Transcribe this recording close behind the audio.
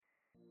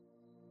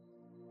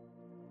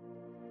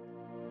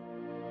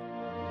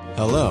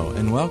Hello,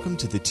 and welcome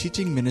to the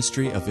teaching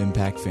ministry of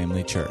Impact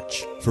Family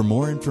Church. For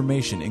more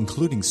information,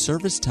 including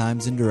service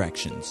times and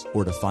directions,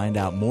 or to find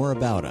out more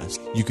about us,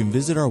 you can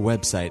visit our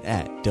website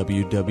at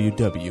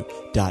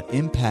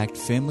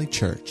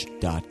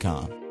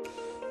www.impactfamilychurch.com.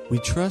 We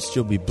trust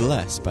you'll be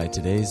blessed by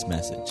today's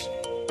message.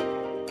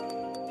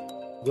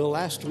 Well,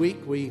 last week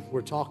we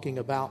were talking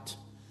about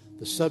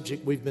the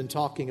subject we've been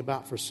talking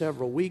about for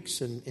several weeks,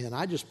 and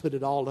I just put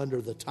it all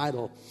under the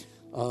title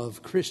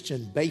of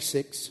Christian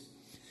Basics.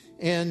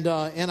 And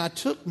I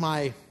took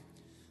my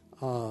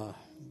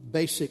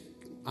basic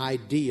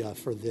idea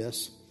for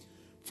this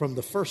from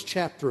the first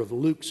chapter of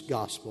Luke's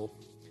Gospel.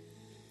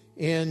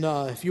 And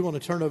if you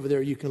want to turn over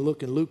there, you can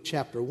look in Luke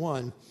chapter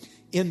 1.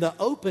 In the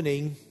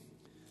opening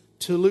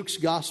to Luke's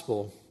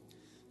Gospel,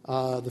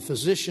 the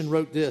physician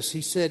wrote this.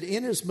 He said,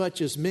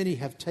 "Inasmuch as many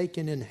have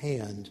taken in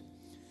hand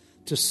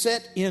to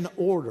set in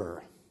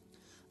order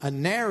a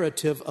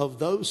narrative of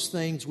those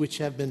things which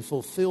have been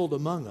fulfilled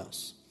among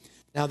us."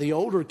 Now, the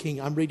older King,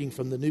 I'm reading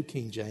from the New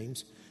King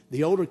James,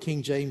 the older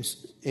King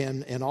James,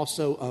 and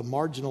also a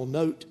marginal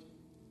note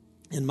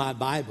in my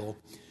Bible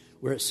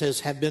where it says,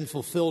 have been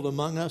fulfilled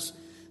among us.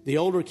 The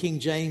older King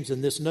James,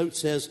 and this note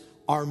says,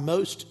 are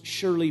most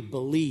surely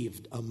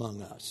believed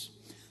among us.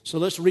 So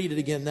let's read it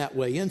again that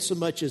way.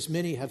 Insomuch as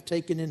many have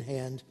taken in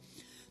hand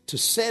to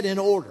set in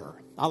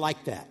order. I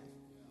like that.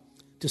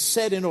 To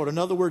set in order. In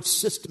other words,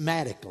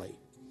 systematically.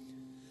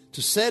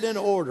 To set in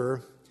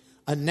order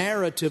a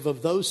narrative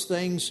of those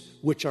things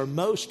which are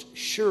most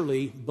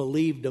surely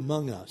believed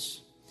among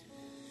us.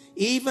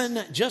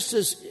 Even just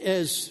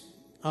as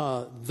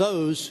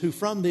those who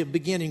from the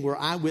beginning were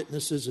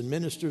eyewitnesses and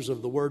ministers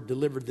of the word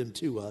delivered them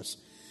to us,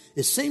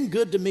 it seemed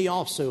good to me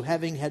also,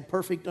 having had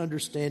perfect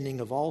understanding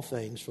of all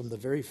things from the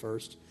very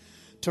first,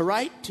 to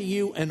write to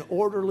you an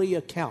orderly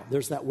account.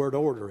 There's that word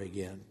order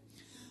again.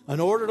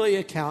 An orderly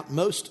account,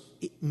 most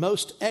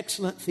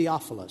excellent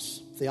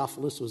Theophilus.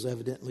 Theophilus was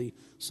evidently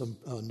some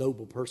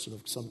noble person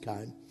of some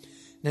kind.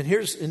 And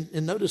here's,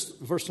 and notice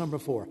verse number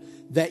 4,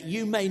 that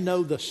you may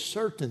know the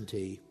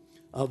certainty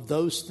of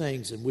those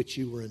things in which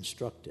you were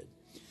instructed.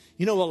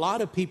 You know, a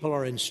lot of people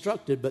are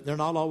instructed, but they're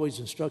not always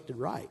instructed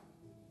right.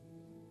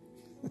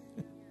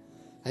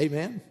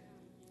 Amen.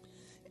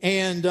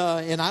 And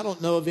I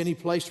don't know of any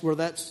place where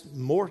that's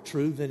more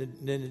true than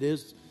it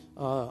is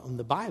in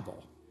the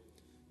Bible,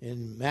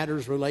 in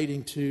matters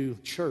relating to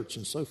church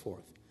and so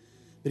forth.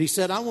 But he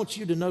said, I want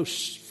you to know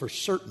for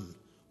certain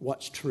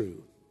what's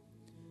true.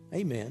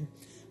 Amen.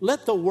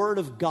 Let the Word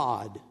of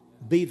God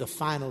be the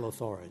final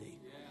authority.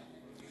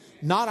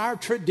 Not our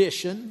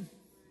tradition.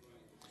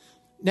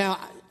 Now,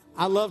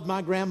 I loved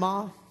my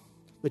grandma,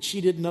 but she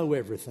didn't know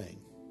everything.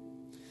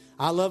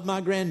 I loved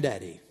my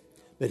granddaddy,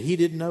 but he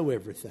didn't know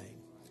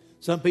everything.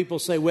 Some people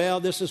say,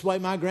 well, this is the way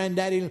my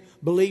granddaddy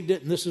believed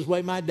it, and this is the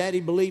way my daddy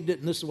believed it,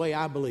 and this is the way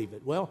I believe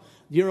it. Well,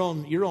 you're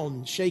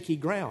on shaky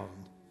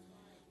ground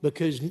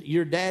because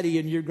your daddy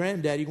and your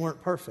granddaddy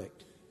weren't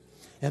perfect.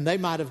 And they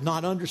might have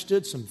not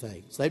understood some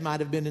things. They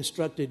might have been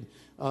instructed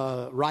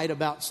right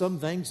about some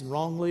things and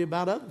wrongly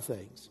about other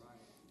things.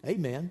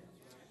 Amen.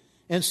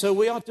 And so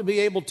we ought to be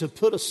able to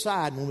put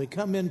aside when we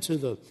come into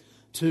the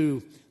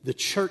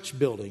church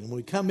building, when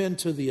we come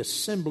into the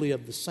assembly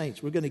of the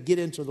saints, we're going to get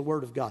into the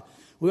Word of God.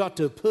 We ought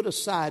to put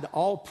aside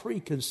all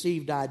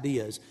preconceived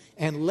ideas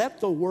and let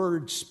the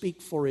Word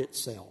speak for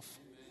itself.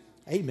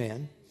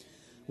 Amen.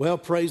 Well,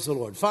 praise the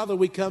Lord. Father,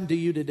 we come to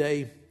you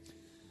today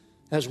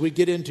as we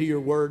get into your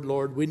Word,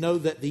 Lord. We know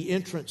that the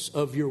entrance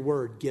of your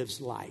Word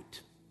gives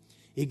light.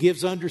 It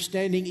gives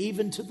understanding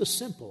even to the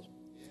simple.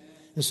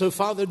 And so,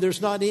 Father, there's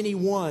not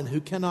anyone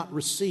who cannot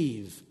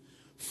receive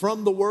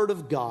from the Word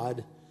of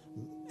God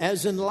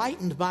as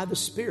enlightened by the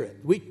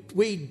Spirit.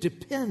 We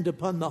depend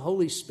upon the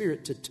Holy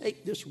Spirit to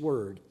take this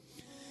Word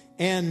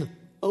and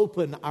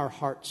open our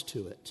hearts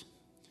to it.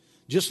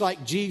 Just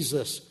like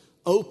Jesus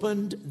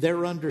opened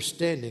their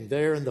understanding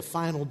there in the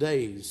final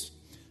days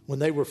when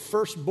they were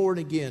first born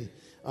again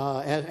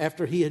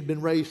after he had been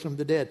raised from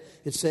the dead.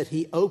 It said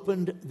he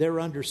opened their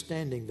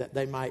understanding that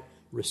they might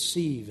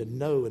receive and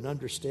know and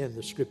understand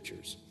the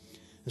Scriptures.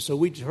 And so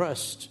we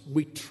trust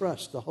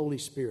the Holy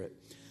Spirit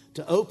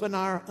to open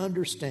our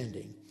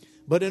understanding.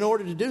 But in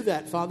order to do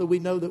that, Father, we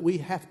know that we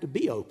have to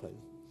be open.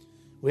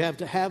 We have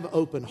to have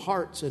open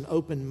hearts and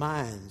open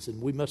minds,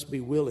 and we must be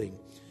willing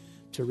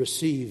to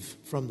receive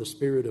from the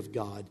Spirit of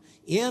God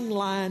in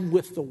line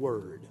with the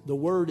Word. The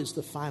Word is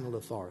the final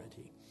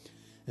authority.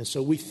 And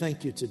so we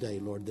thank you today,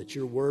 Lord, that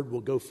your Word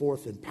will go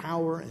forth in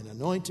power and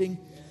anointing,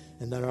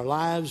 and that our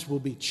lives will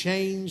be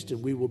changed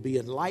and we will be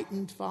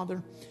enlightened,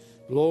 Father.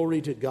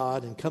 Glory to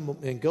God, and come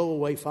and go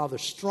away, Father,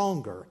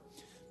 stronger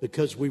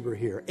because we were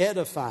here,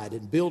 edified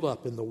and built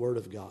up in the Word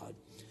of God.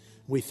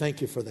 We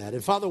thank you for that.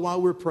 And Father,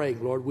 while we're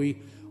praying, Lord,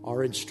 we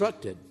are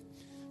instructed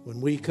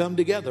when we come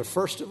together,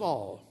 first of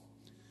all,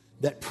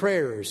 that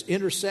prayers,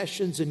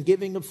 intercessions, and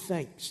giving of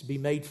thanks be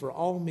made for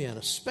all men,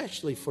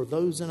 especially for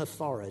those in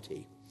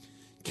authority,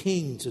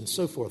 kings and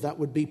so forth. That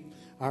would be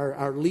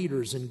our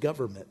leaders in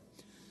government.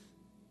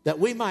 that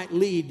we might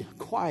lead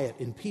quiet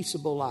and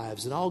peaceable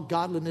lives in all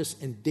godliness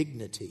and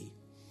dignity.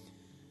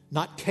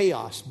 Not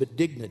chaos, but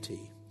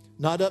dignity.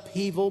 Not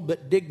upheaval,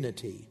 but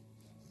dignity.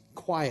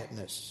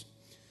 Quietness.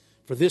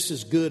 For this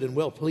is good and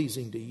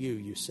well-pleasing to you,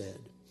 you said.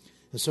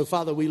 And so,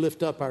 Father, we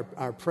lift up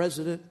our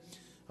president,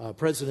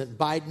 President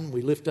Biden.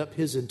 We lift up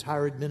his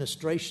entire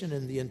administration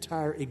and the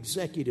entire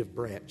executive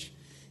branch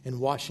in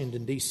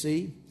Washington,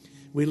 D.C.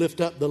 We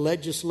lift up the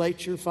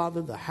legislature,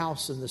 Father, the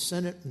House and the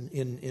Senate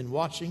in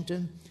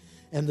Washington,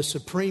 and the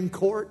Supreme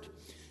Court,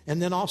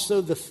 and then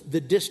also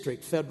the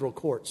district federal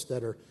courts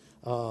that are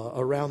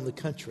around the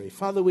country.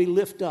 Father, we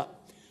lift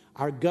up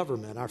our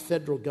government, our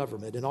federal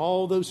government, and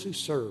all those who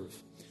serve.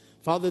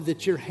 Father,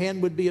 that your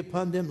hand would be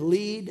upon them.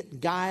 Lead,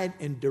 guide,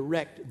 and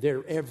direct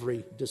their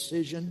every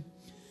decision.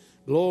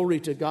 Glory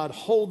to God.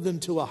 Hold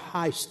them to a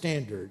high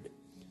standard,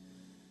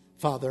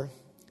 Father,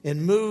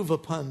 and move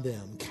upon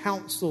them.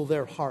 Counsel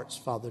their hearts,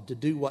 Father, to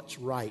do what's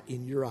right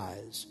in your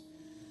eyes.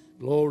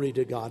 Glory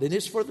to God. And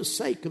it's for the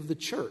sake of the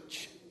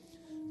church.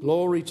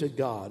 Glory to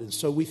God. And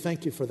so we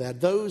thank you for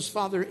that. Those,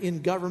 Father,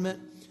 in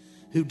government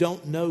who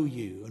don't know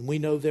you, and we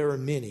know there are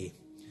many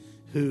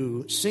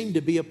who seem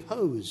to be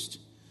opposed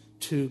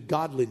to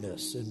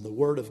godliness and the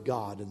Word of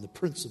God and the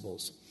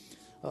principles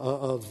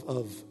of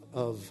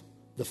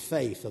the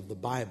faith of the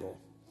Bible.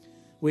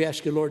 We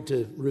ask you, Lord,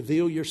 to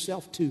reveal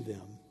yourself to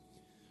them.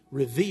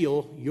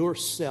 Reveal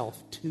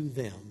yourself to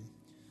them.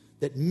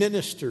 That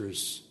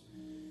ministers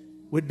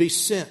would be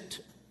sent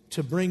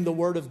to bring the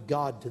Word of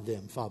God to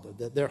them, Father.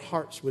 That their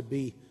hearts would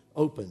be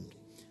opened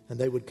and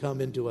they would come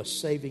into a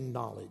saving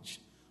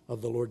knowledge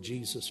of the Lord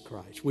Jesus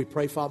Christ. We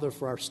pray, Father,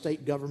 for our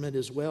state government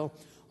as well.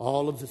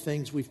 All of the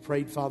things we've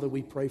prayed, Father,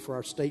 we pray for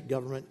our state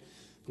government.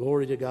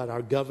 Glory to God.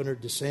 Our Governor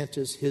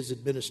DeSantis, his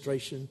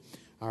administration,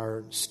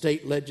 our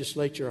state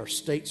legislature, our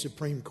state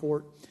Supreme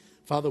Court.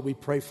 Father, we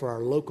pray for our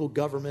local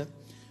government,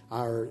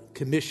 our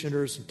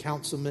commissioners and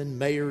councilmen,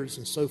 mayors,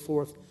 and so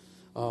forth.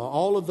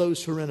 All of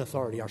those who are in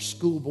authority, our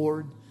school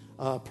board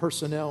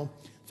personnel.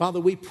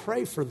 Father, we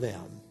pray for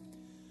them.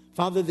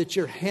 Father, that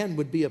your hand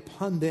would be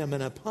upon them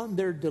and upon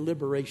their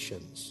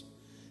deliberations,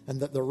 and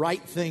that the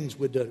right things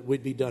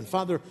would be done.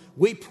 Father,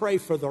 we pray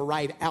for the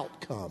right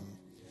outcome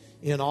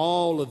in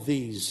all of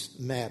these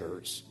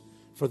matters,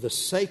 for the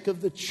sake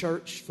of the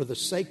church, for the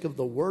sake of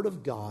the Word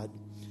of God,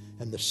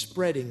 and the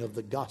spreading of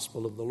the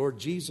gospel of the Lord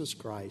Jesus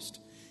Christ.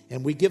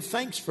 And we give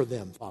thanks for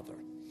them, Father.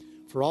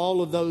 For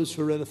all of those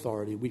who are in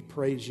authority, we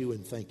praise you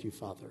and thank you,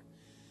 Father.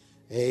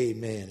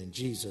 Amen. In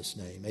Jesus'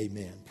 name,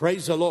 amen.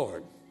 Praise the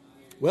Lord.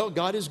 Well,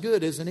 God is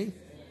good, isn't he?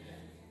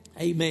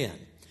 Amen.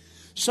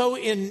 So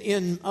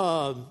in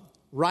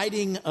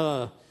writing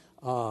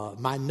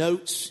my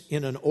notes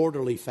in an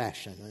orderly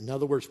fashion, in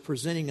other words,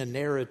 presenting a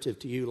narrative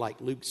to you, like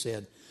Luke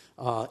said,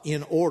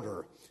 in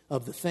order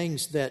of the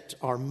things that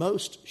are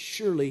most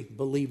surely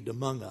believed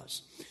among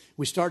us.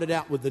 We started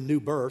out with the new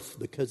birth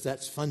because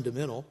that's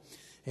fundamental,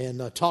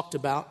 and talked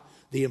about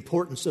the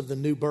importance of the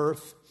new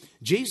birth.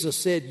 Jesus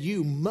said,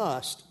 you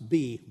must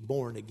be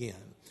born again.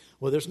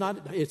 Well,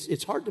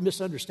 it's hard to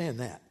misunderstand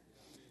that.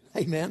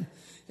 Amen.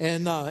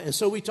 And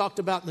so we talked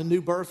about the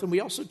new birth, and we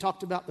also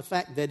talked about the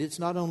fact that it's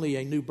not only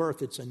a new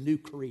birth, it's a new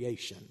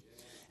creation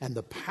and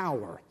the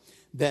power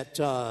that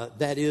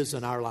is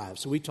in our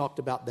lives. So we talked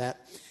about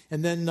that.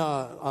 And then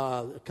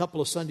a couple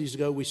of Sundays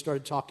ago, we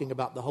started talking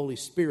about the Holy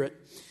Spirit.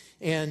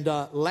 And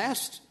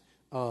last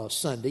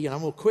Sunday, and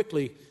I'm going to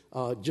quickly,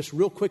 just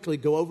real quickly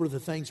go over the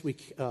things we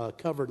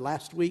covered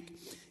last week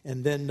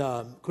and then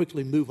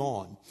quickly move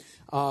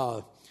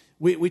on.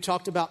 We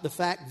talked about the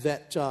fact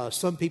that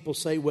some people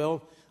say,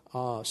 well,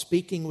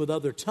 speaking with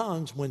other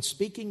tongues, when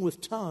speaking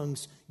with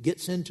tongues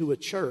gets into a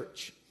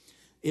church,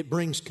 it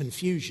brings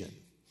confusion.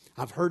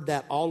 I've heard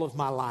that all of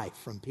my life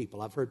from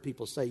people. I've heard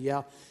people say,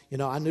 yeah,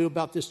 I knew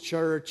about this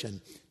church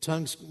and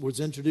tongues was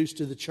introduced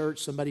to the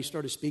church. Somebody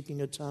started speaking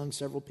in tongues,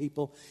 several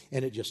people,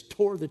 and it just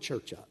tore the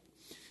church up.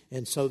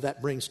 And so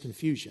that brings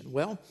confusion.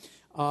 Well,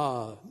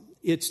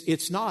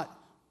 it's not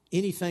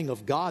anything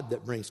of God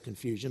that brings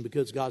confusion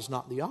because God's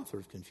not the author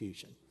of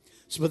confusion.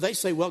 So but they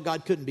say, well,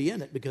 God couldn't be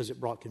in it because it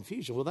brought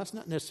confusion. Well, that's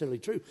not necessarily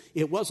true.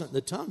 It wasn't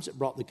the tongues that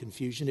brought the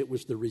confusion. It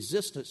was the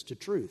resistance to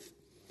truth.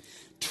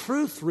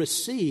 Truth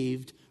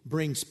received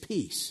brings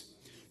peace.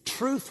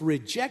 Truth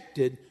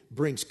rejected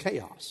brings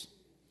chaos.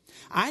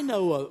 I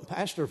know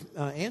Pastor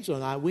Angela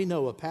and I, we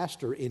know a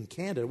pastor in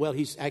Canada. Well,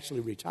 he's actually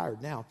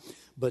retired now,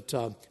 but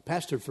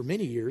pastored for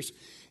many years.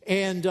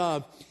 And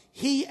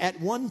he, at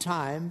one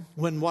time,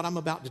 when what I'm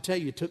about to tell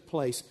you took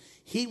place,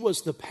 he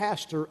was the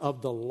pastor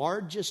of the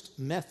largest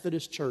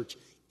Methodist church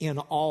in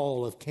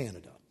all of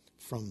Canada,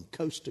 from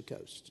coast to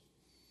coast.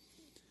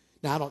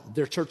 Now,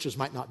 their churches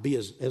might not be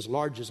as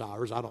large as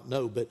ours, I don't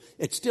know, but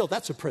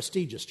that's a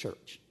prestigious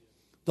church.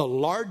 The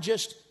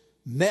largest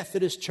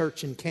Methodist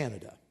church in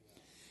Canada.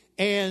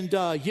 And,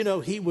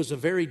 he was a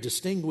very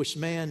distinguished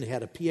man. He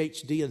had a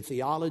PhD in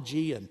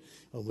theology and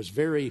was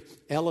very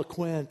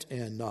eloquent.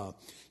 And,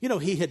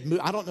 he had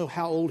moved. I don't know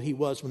how old he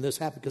was when this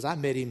happened because I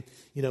met him,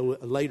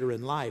 later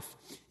in life,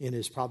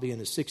 probably in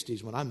his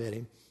 60s when I met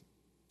him.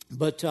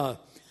 But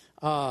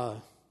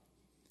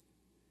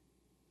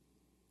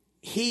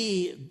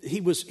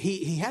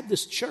he had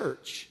this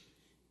church,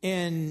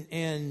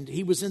 and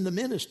he was in the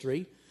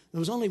ministry. There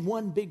was only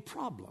one big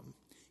problem.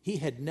 He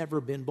had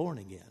never been born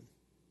again.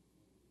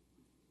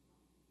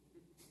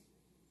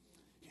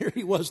 Here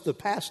he was, the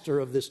pastor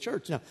of this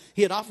church. Now,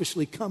 he had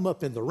obviously come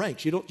up in the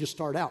ranks. You don't just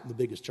start out in the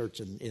biggest church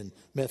in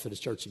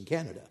Methodist Church in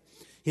Canada.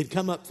 He'd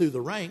come up through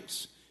the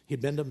ranks.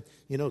 He'd been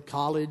to,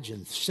 college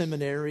and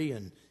seminary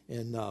and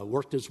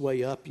worked his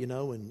way up,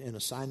 in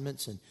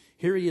assignments. And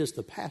here he is,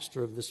 the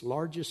pastor of this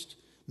largest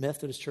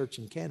Methodist church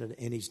in Canada,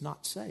 and he's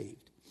not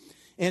saved.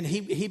 And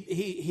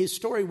his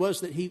story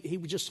was that he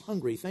was just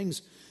hungry.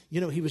 Things,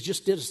 he was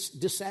just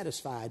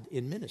dissatisfied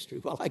in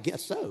ministry. Well, I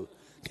guess so.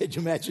 Could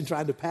you imagine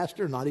trying to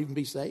pastor and not even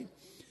be saved?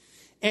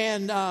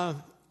 And,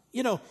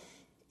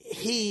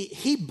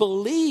 he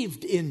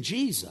believed in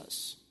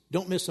Jesus.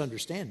 Don't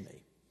misunderstand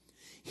me.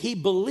 He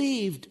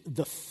believed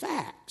the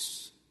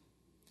facts.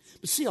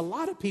 But see, a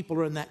lot of people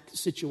are in that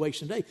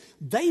situation today.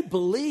 They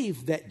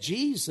believe that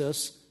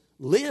Jesus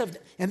lived,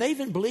 and they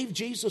even believe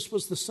Jesus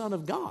was the Son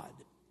of God.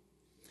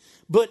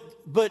 But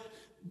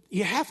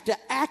you have to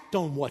act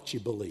on what you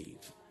believe.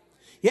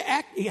 You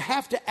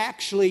have to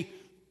actually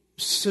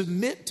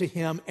submit to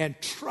him and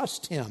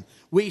trust him.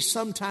 We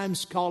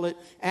sometimes call it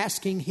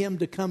asking him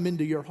to come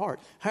into your heart.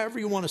 However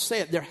you want to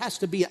say it, there has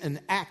to be an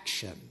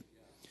action.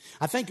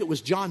 I think it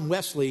was John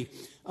Wesley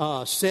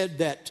said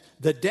that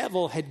the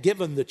devil had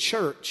given the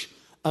church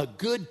a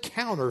good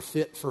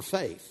counterfeit for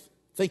faith.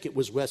 I think it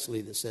was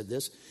Wesley that said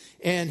this.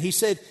 And he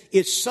said,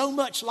 it's so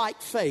much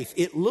like faith.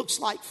 It looks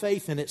like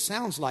faith and it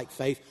sounds like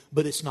faith,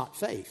 but it's not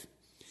faith.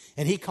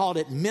 And he called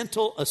it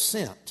mental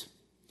assent.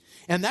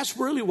 And that's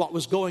really what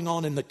was going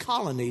on in the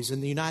colonies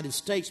in the United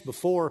States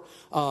before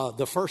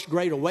the First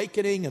Great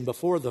Awakening and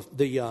before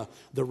the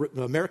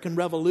American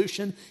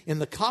Revolution. In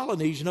the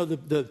colonies,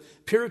 the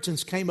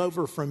Puritans came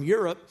over from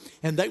Europe,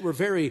 and they were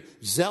very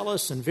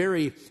zealous and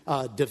very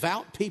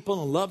devout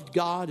people and loved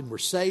God and were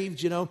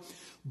saved,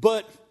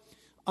 But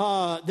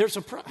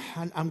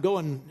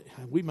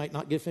we might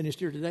not get finished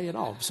here today at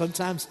all.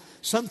 Sometimes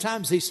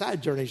these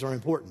side journeys are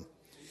important.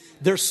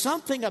 There's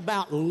something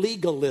about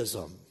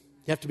legalism.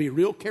 You have to be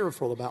real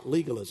careful about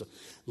legalism.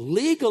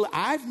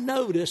 I've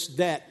noticed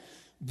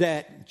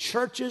that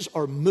churches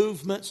or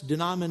movements,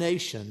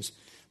 denominations,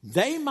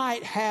 they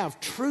might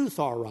have truth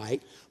all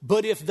right,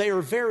 but if they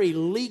are very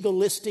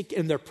legalistic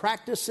in their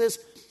practices,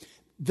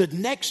 the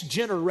next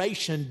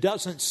generation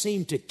doesn't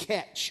seem to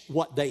catch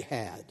what they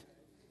had.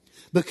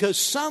 Because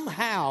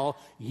somehow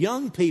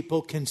young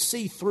people can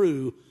see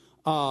through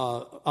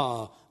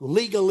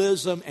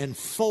legalism and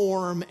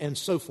form and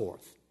so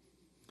forth.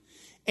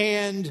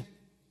 And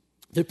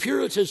the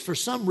Puritans, for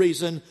some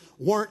reason,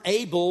 weren't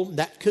able,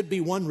 that could be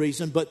one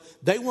reason, but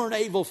they weren't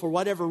able, for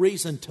whatever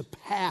reason, to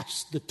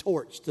pass the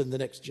torch to the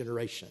next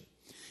generation.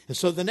 And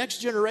so the next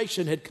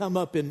generation had come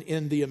up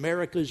in the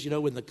Americas,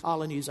 in the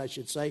colonies, I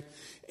should say.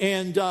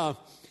 And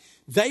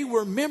they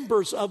were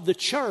members of the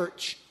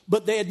church,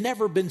 but they had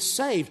never been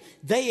saved.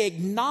 They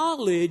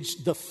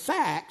acknowledged the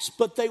facts,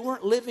 but they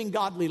weren't living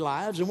godly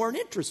lives and weren't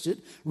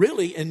interested,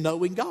 really, in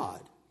knowing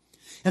God.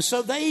 And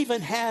so they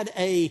even had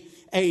a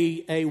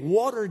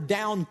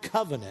watered-down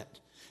covenant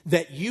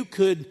that you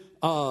could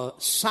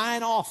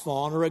sign off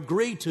on or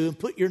agree to and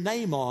put your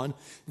name on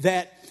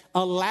that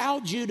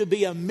allowed you to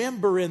be a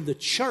member in the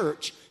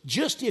church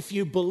just if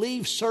you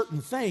believe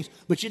certain things,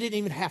 but you didn't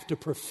even have to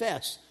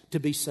profess to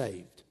be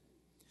saved.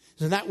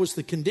 And that was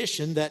the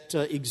condition that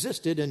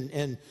existed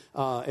and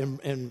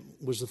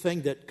was the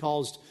thing that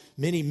caused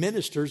many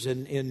ministers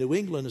in New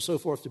England and so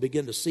forth to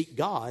begin to seek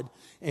God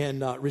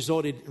and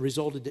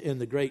resulted in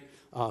the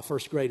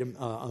first great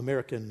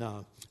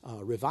American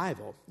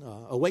revival,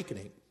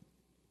 awakening.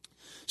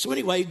 So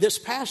anyway, this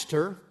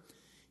pastor,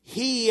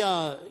 he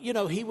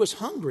was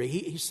hungry.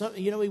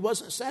 He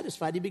wasn't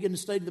satisfied. He began to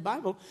study the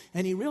Bible,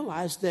 and he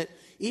realized that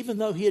even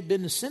though he had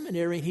been to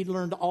seminary and he'd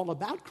learned all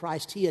about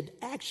Christ, he had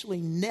actually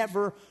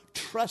never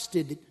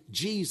trusted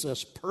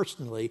Jesus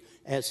personally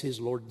as his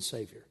Lord and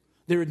Savior.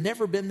 There had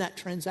never been that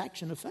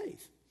transaction of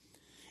faith.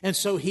 And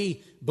so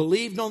he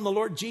believed on the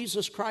Lord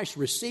Jesus Christ,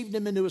 received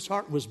him into his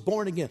heart, and was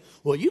born again.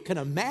 Well, you can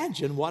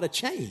imagine what a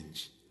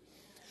change.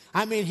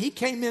 I mean, he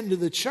came into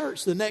the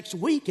church the next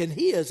week, and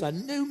he is a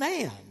new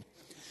man.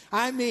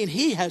 I mean,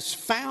 he has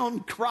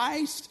found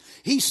Christ.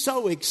 He's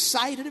so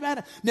excited about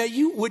it. Now,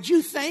 would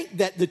you think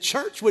that the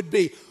church would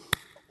be,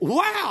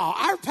 wow,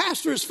 our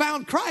pastor has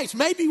found Christ.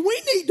 Maybe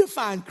we need to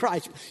find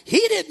Christ. He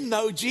didn't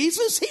know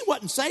Jesus. He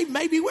wasn't saved.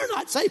 Maybe we're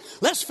not saved.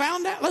 Let's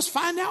find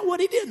out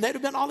what he did. And they'd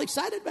have been all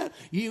excited about it.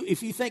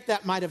 If you think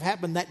that might have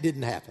happened, that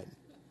didn't happen.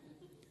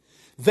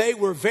 They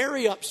were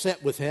very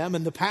upset with him,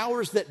 and the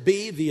powers that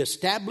be, the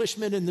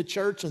establishment in the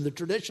church and the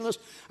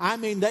traditionalists,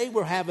 they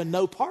were having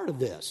no part of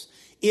this.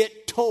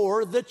 It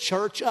tore the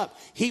church up.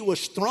 He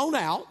was thrown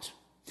out.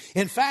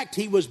 In fact,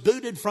 he was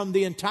booted from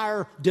the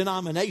entire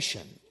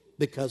denomination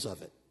because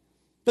of it.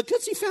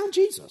 Because he found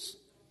Jesus.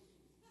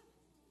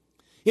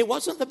 It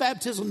wasn't the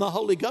baptism of the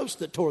Holy Ghost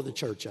that tore the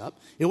church up.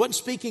 It wasn't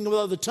speaking with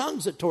other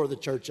tongues that tore the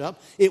church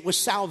up. It was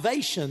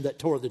salvation that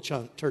tore the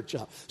church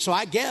up. So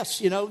I guess,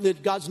 that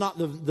God's not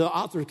the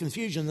author of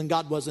confusion, then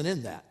God wasn't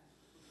in that.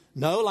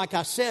 No, like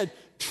I said,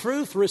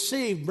 truth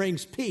received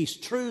brings peace.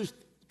 Truth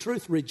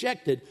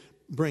rejected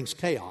brings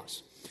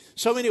chaos.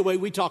 So anyway,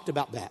 we talked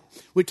about that.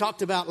 We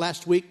talked about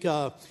last week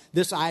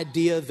this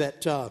idea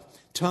that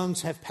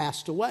tongues have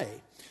passed away.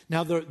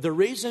 Now, the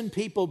reason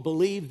people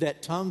believe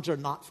that tongues are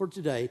not for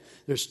today,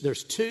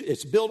 there's two.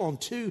 It's built on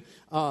two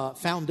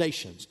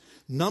foundations.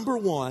 Number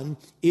one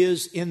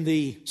is in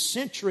the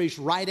centuries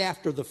right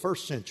after the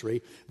first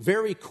century,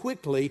 very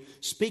quickly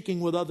speaking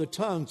with other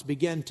tongues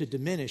began to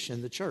diminish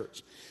in the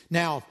church.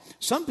 Now,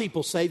 some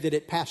people say that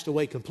it passed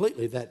away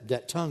completely,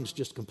 that tongues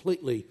just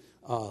completely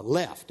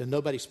left, and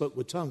nobody spoke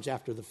with tongues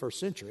after the first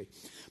century.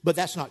 But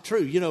that's not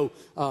true.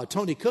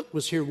 Tony Cook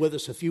was here with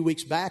us a few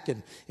weeks back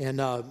and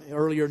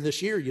earlier in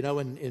this year,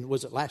 and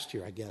was it last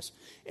year, I guess?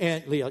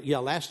 And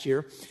last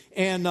year.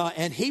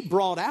 And he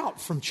brought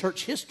out from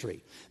church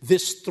history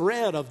this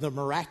thread of the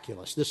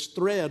miraculous, this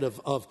thread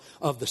of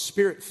the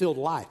Spirit-filled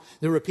life.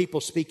 There were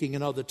people speaking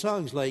in other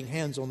tongues, laying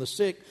hands on the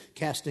sick,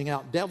 casting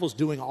out devils,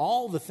 doing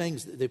all the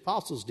things that the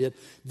apostles did.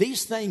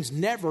 These things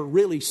never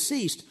really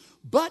ceased.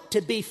 But to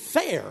be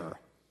fair,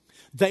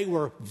 they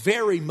were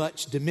very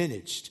much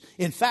diminished.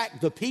 In fact,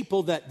 the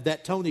people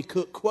that Tony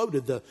Cook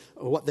quoted,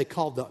 what they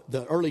called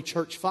the early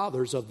church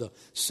fathers of the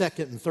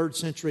 2nd and 3rd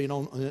century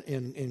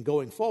and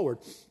going forward,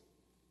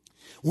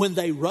 when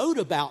they wrote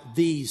about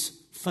these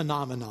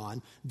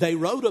phenomenon, they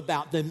wrote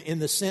about them in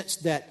the sense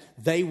that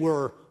they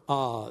were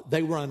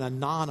an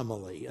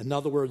anomaly. In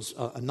other words,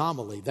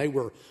 anomaly. They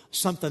were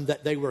something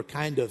that they were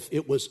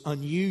it was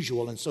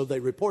unusual. And so they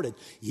reported,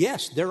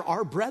 yes, there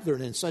are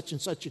brethren in such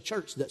and such a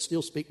church that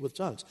still speak with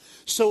tongues.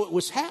 So it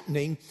was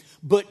happening,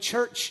 but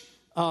church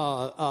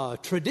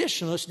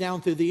traditionalists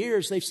down through the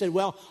years, they said,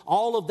 well,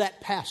 all of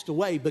that passed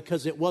away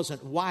because it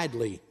wasn't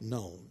widely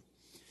known.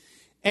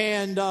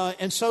 And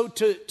so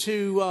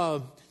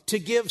to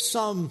give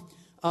some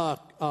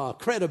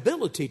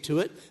credibility to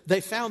it,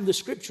 they found the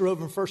scripture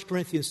over in 1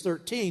 Corinthians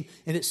 13,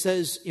 and it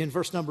says in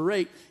verse number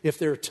 8, if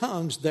there are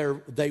tongues,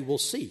 they will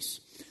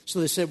cease. So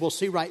they said, well,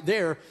 see right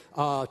there,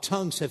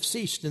 tongues have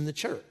ceased in the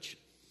church.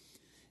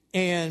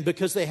 And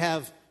because they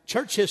have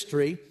church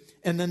history,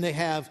 and then they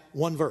have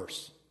one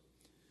verse.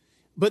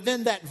 But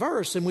then that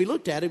verse, and we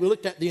looked at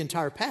the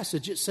entire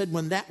passage, it said,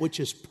 when that which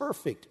is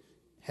perfect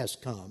has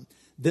come,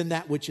 then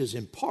that which is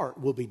in part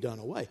will be done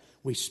away.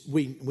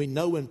 We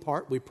know in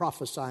part, we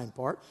prophesy in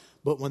part,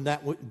 but when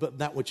that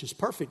which is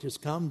perfect has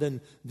come,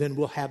 then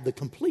we'll have the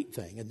complete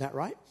thing. Isn't that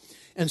right?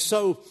 And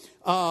so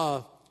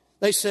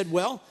they said,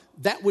 well,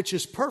 that which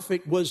is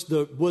perfect was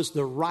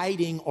the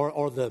writing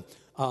or the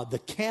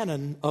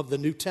canon of the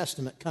New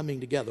Testament coming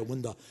together.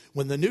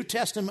 When the New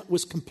Testament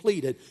was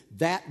completed,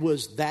 that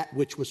was that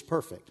which was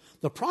perfect.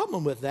 The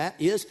problem with that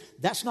is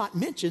that's not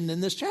mentioned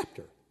in this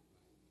chapter.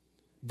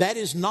 That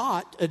is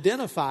not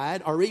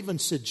identified or even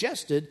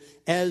suggested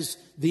as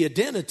the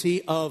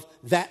identity of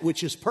that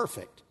which is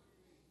perfect.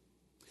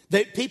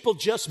 People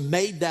just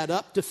made that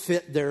up to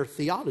fit their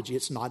theology.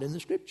 It's not in the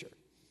scripture.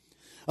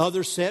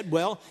 Others said,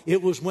 well,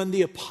 it was when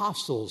the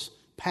apostles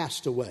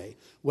passed away.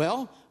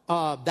 Well,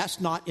 that's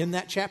not in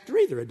that chapter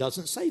either. It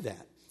doesn't say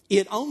that.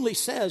 It only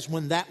says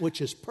when that which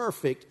is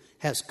perfect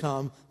has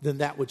come, then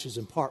that which is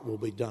in part will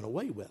be done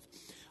away with.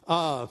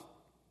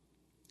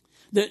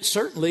 That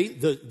certainly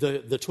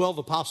the 12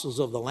 apostles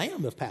of the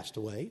Lamb have passed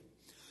away.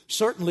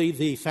 Certainly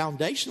the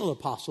foundational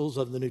apostles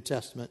of the New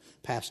Testament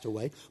passed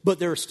away. But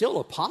there are still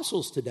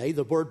apostles today.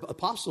 The word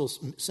apostles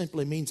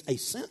simply means a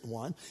sent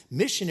one.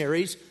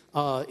 Missionaries,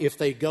 if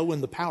they go in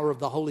the power of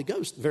the Holy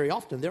Ghost, very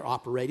often they're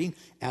operating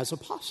as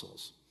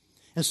apostles.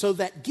 And so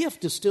that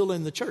gift is still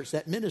in the church.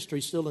 That ministry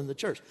is still in the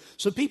church.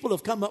 So people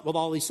have come up with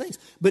all these things.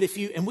 But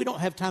and we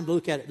don't have time to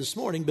look at it this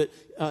morning, but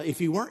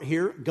if you weren't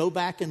here, go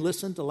back and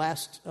listen to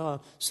last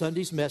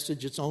Sunday's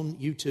message. It's on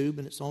YouTube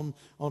and it's on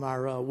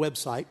our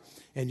website,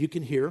 and you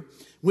can hear.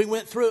 We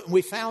went through it and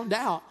we found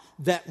out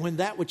that when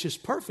that which is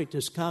perfect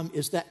has come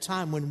is that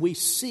time when we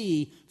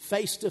see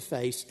face to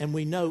face and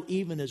we know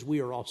even as we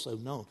are also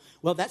known.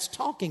 Well, that's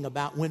talking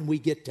about when we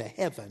get to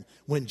heaven,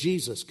 when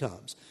Jesus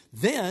comes.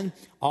 Then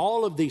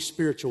all of these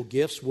spiritual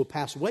gifts will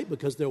pass away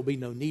because there will be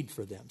no need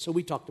for them. So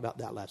we talked about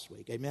that last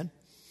week. Amen?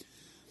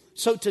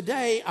 So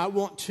today I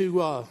want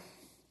to...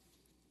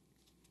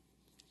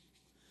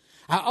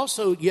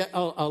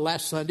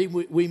 last Sunday,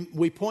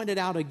 we pointed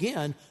out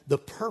again the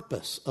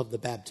purpose of the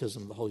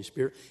baptism of the Holy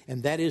Spirit,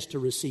 and that is to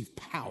receive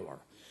power.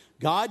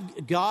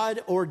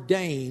 God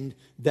ordained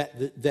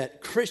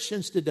that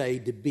Christians today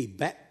to be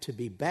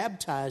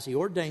baptized. He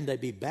ordained they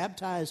be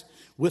baptized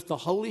with the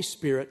Holy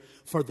Spirit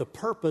for the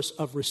purpose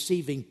of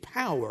receiving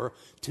power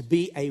to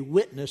be a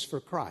witness for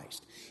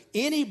Christ.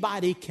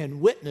 Anybody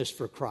can witness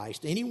for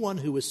Christ. Anyone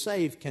who is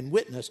saved can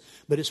witness.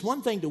 But it's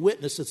one thing to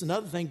witness. It's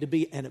another thing to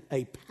be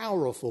a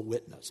powerful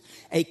witness.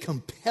 A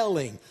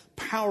compelling,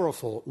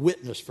 powerful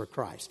witness for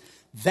Christ.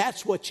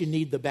 That's what you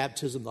need the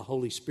baptism of the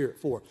Holy Spirit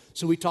for.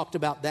 So we talked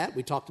about that.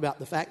 We talked about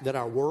the fact that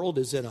our world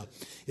is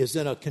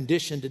in a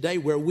condition today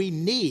where we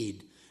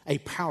need a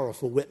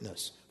powerful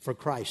witness for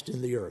Christ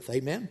in the earth.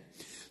 Amen?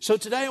 So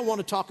today I want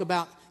to talk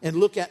about and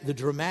look at the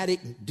dramatic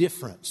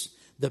difference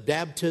the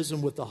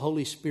baptism with the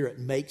Holy Spirit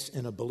makes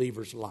in a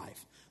believer's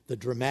life. The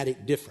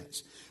dramatic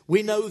difference.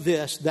 We know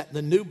this, that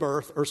the new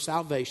birth or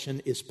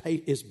salvation is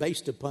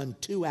based upon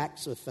two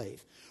acts of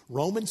faith.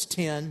 Romans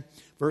 10,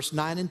 verse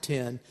 9 and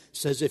 10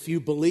 says, if you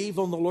believe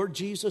on the Lord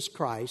Jesus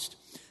Christ,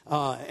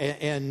 well,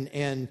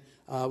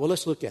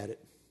 let's look at it.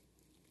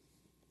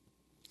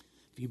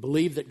 If you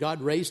believe that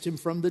God raised him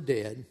from the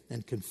dead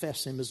and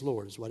confess him as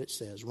Lord, is what it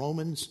says.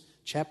 Romans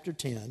chapter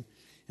 10,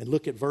 and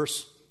look at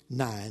verse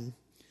 9.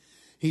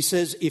 He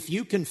says, if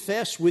you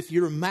confess with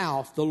your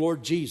mouth the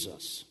Lord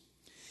Jesus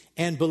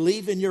and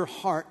believe in your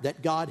heart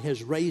that God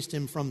has raised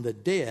him from the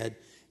dead,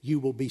 you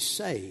will be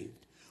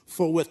saved.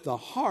 For with the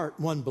heart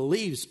one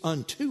believes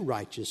unto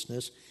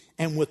righteousness,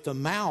 and with the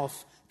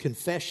mouth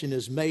confession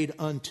is made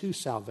unto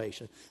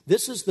salvation.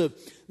 This is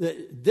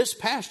this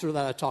pastor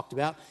that I talked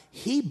about.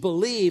 He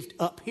believed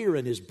up here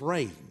in his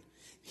brain.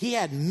 He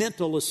had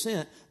mental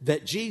assent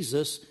that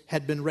Jesus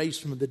had been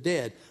raised from the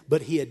dead,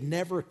 but he had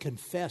never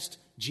confessed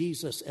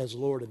Jesus as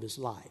Lord of his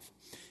life.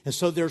 And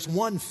so there's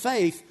one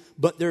faith,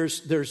 but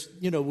there's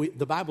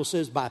the Bible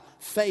says by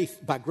faith,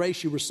 by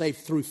grace you were saved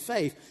through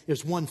faith.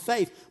 There's one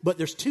faith, but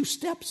there's two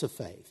steps of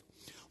faith.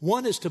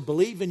 One is to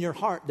believe in your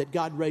heart that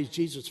God raised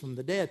Jesus from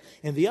the dead,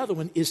 and the other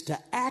one is to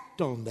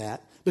act on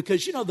that,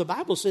 because the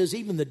Bible says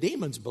even the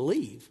demons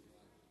believe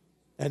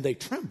and they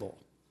tremble,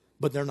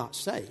 but they're not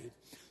saved.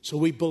 So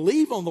we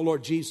believe on the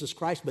Lord Jesus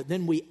Christ, but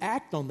then we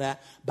act on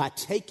that by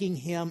taking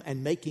him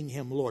and making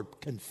him Lord,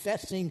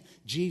 confessing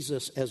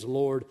Jesus as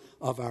Lord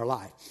of our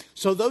life.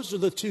 So those are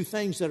the two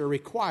things that are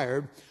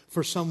required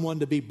for someone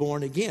to be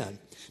born again.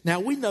 Now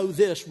we know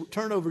this.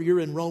 Turn over, you're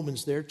in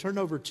Romans there. Turn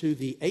over to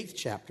the 8th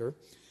chapter.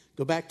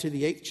 Go back to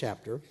the 8th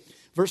chapter.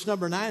 Verse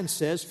number 9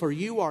 says, for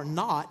you are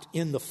not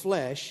in the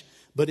flesh,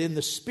 but in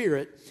the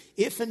Spirit,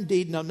 if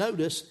indeed, now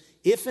notice,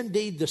 if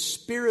indeed the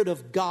Spirit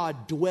of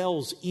God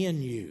dwells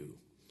in you.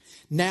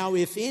 Now,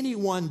 if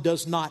anyone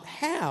does not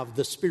have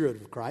the Spirit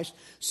of Christ,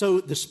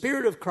 so the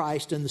Spirit of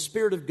Christ and the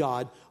Spirit of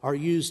God are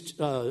used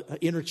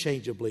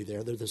interchangeably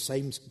there. They're the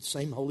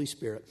same Holy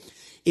Spirit.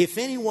 If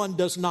anyone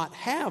does not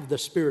have the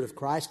Spirit of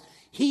Christ,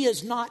 he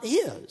is not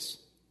his.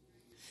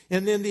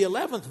 And then the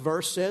 11th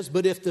verse says,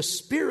 but if the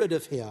Spirit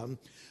of him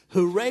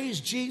who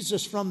raised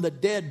Jesus from the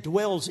dead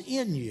dwells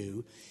in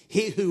you,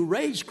 he who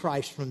raised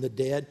Christ from the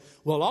dead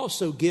will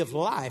also give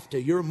life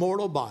to your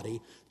mortal body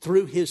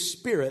through his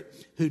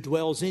Spirit who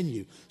dwells in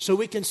you. So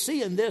we can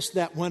see in this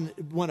that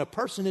when a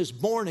person is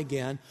born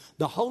again,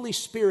 the Holy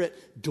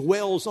Spirit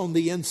dwells on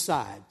the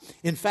inside.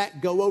 In fact,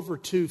 go over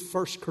to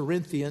 1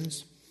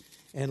 Corinthians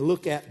and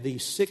look at the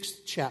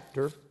 6th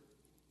chapter.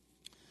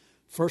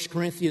 1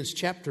 Corinthians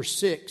chapter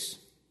 6.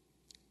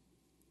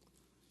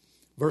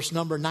 Verse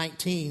number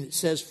 19, it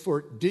says,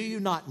 for do you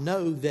not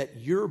know that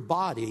your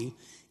body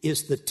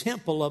is the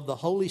temple of the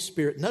Holy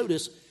Spirit,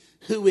 notice,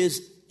 who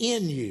is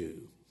in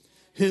you,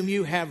 whom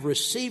you have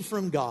received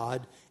from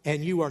God,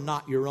 and you are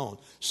not your own.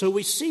 So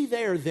we see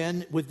there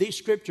then with these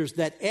scriptures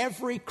that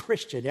every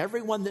Christian,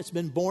 everyone that's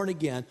been born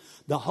again,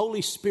 the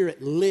Holy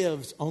Spirit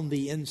lives on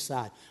the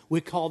inside.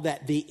 We call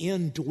that the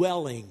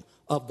indwelling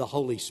of the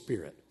Holy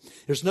Spirit.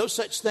 There's no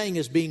such thing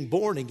as being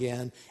born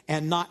again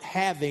and not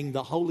having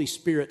the Holy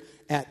Spirit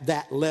at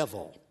that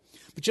level.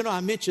 But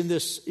I mentioned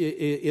this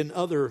in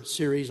other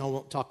series. I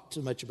won't talk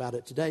too much about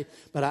it today,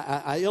 but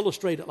I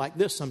illustrate it like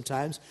this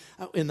sometimes.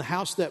 In the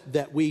house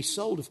that we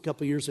sold a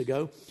couple years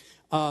ago,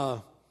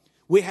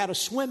 we had a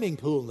swimming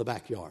pool in the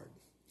backyard.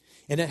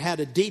 And it had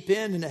a deep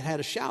end and it had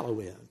a shallow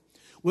end.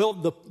 Well,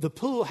 the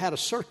pool had a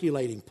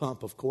circulating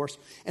pump, of course,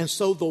 and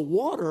so the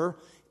water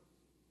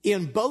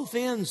in both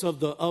ends of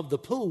the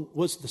pool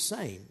was the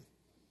same.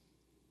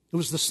 It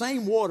was the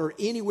same water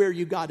anywhere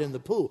you got in the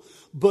pool.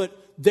 But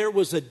there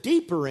was a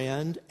deeper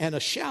end and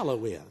a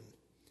shallow end.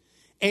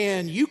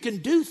 And you can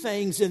do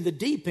things in the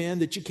deep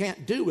end that you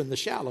can't do in the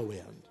shallow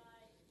end.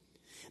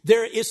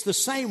 It's the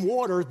same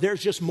water,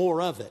 there's just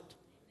more of it.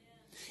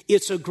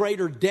 It's a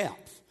greater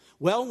depth.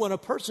 Well, when a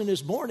person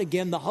is born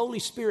again, the Holy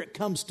Spirit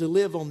comes to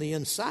live on the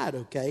inside,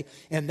 okay?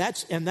 And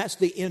that's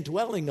the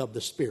indwelling of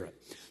the Spirit.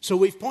 So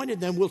we've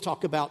pointed them, we'll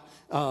talk about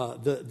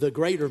the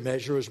greater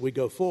measure as we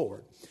go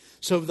forward.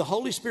 So the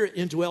Holy Spirit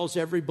indwells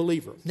every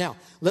believer. Now,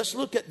 let's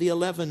look at the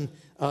 11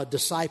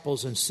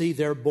 disciples and see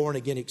their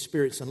born-again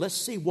experience. And let's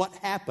see what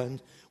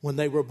happened when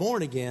they were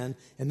born again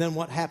and then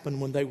what happened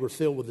when they were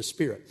filled with the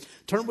Spirit.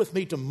 Turn with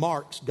me to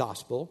Mark's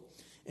Gospel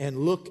and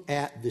look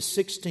at the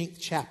 16th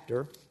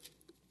chapter.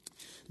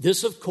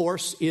 This, of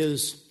course,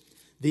 is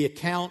the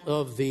account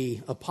of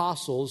the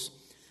apostles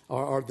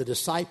or the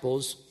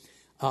disciples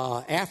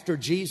after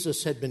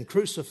Jesus had been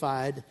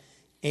crucified,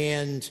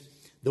 and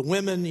The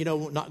women,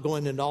 not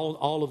going into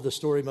all of the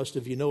story, most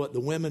of you know it. The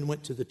women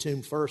went to the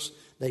tomb first.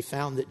 They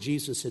found that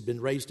Jesus had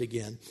been raised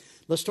again.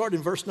 Let's start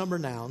in verse number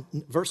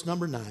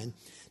 9.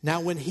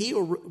 Now, when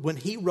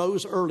he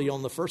rose early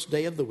on the first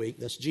day of the week,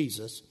 that's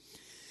Jesus,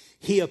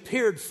 he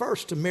appeared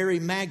first to Mary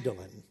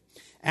Magdalene,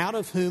 out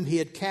of whom he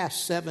had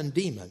cast 7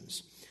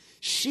 demons.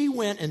 She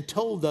went and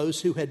told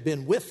those who had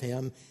been with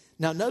him.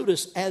 Now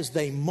notice, as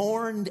they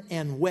mourned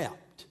and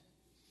wept.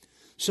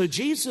 So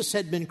Jesus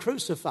had been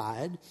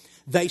crucified.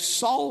 They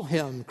saw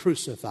him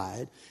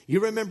crucified. You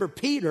remember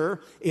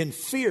Peter, in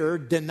fear,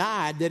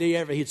 denied that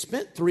he'd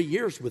spent 3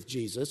 years with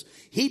Jesus.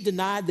 He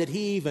denied that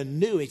he even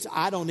knew. He said,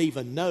 I don't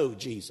even know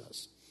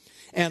Jesus.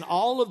 And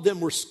all of them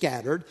were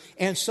scattered.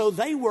 And so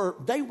they were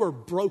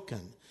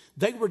broken.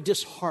 They were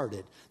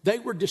disheartened. They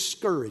were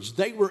discouraged.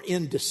 They were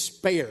in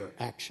despair,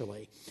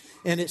 actually.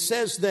 And it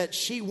says that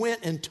she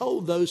went and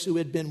told those who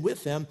had been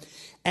with him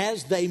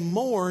as they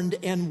mourned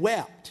and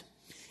wept.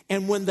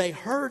 And when they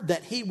heard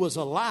that he was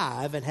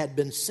alive and had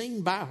been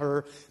seen by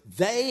her,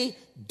 they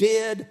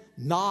did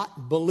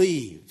not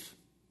believe.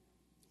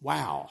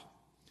 Wow.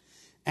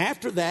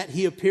 After that,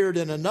 he appeared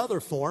in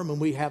another form,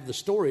 and we have the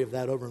story of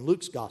that over in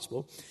Luke's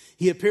gospel.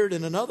 He appeared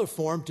in another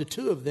form to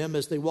 2 of them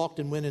as they walked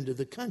and went into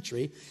the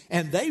country.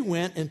 And they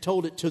went and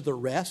told it to the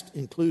rest,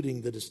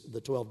 including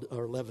the 12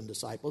 or 11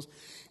 disciples.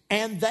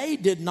 And they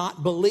did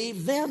not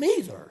believe them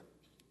either.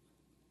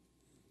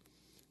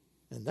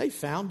 And they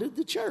founded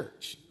the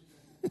church.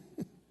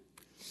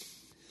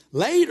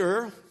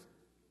 Later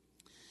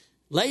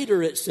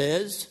it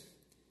says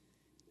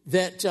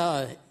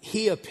that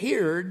he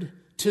appeared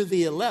to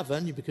the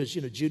 11, because,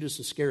 Judas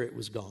Iscariot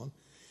was gone,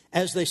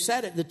 as they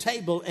sat at the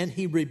table, and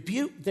he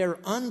rebuked their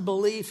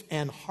unbelief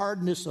and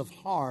hardness of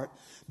heart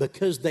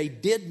because they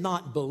did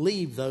not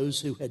believe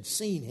those who had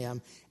seen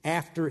him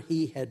after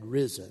he had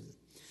risen.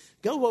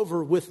 Go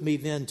over with me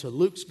then to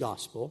Luke's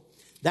gospel.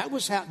 That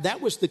was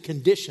the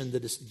condition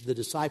that the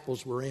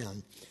disciples were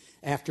in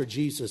after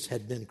Jesus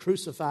had been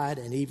crucified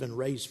and even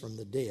raised from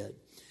the dead.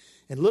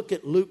 And look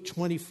at Luke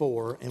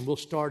 24, and we'll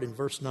start in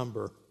verse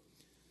number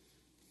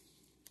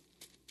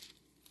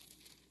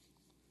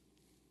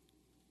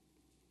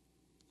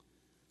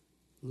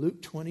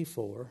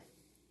 24.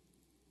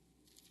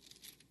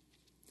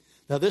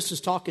 Now, this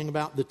is talking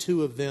about the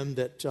 2 of them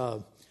that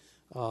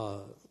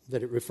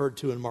it referred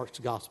to in Mark's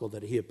gospel,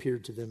 that he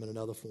appeared to them in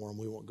another form.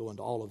 We won't go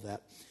into all of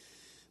that.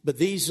 But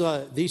these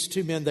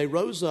 2 men, they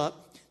rose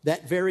up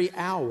that very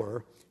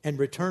hour and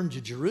returned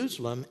to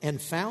Jerusalem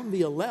and found the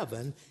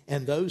 11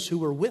 and those who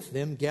were with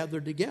them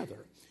gathered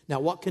together. Now,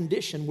 what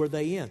condition were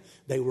they in?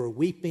 They were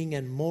weeping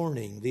and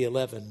mourning, the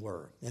 11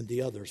 were, and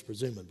the others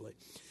presumably.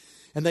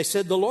 And they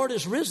said, the Lord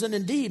is risen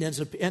indeed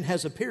and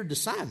has appeared to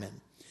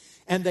Simon.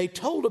 And they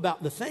told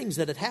about the things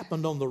that had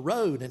happened on the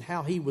road and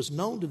how he was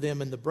known to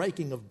them in the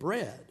breaking of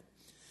bread.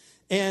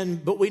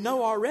 But we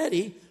know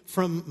already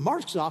from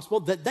Mark's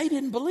gospel that they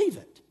didn't believe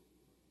it.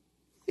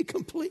 They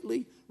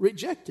completely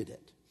rejected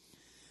it.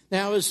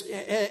 Now, as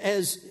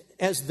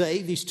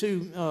these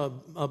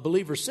 2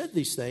 believers said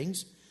these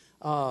things,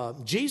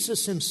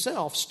 Jesus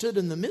himself stood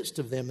in the midst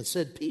of them and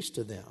said peace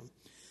to them.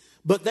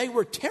 But they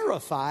were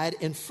terrified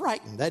and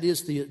frightened. That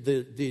is,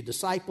 the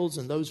disciples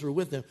and those who were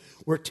with them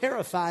were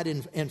terrified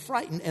and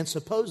frightened and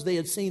supposed they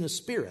had seen a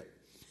spirit.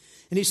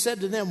 And he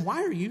said to them,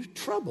 why are you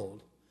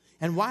troubled?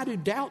 And why do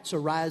doubts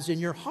arise in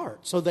your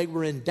heart? So they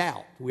were in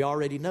doubt. We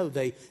already know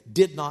they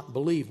did not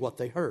believe what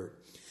they heard.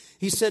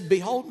 He said,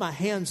 behold my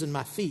hands and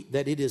my feet,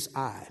 that it is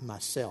I,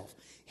 myself.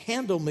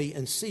 Handle me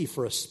and see,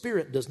 for a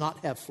spirit does not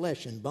have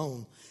flesh and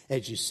bone,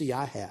 as you see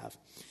I have.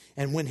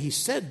 And when he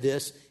said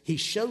this, he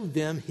showed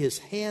them his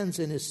hands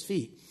and his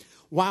feet.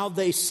 While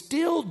they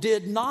still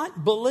did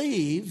not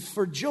believe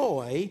for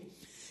joy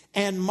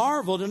and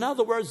marveled. In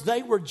other words,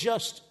 they were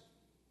just,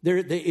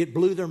 it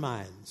blew their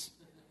minds.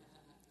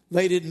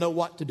 They didn't know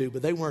what to do,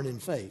 but they weren't in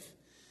faith.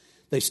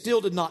 They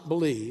still did not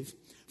believe.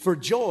 For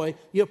joy,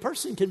 a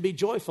person can be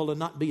joyful and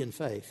not be in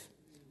faith.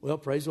 Well,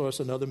 praise the Lord, that's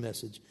another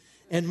message.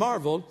 And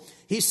marveled,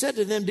 he said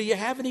to them, do you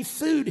have any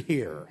food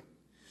here?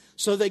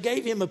 So they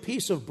gave him a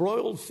piece of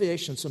broiled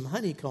fish and some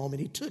honeycomb, and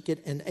he took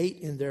it and ate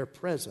in their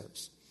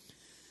presence.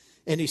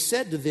 And he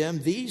said to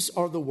them, these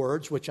are the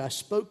words which I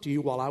spoke to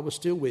you while I was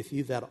still with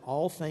you, that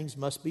all things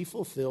must be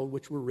fulfilled,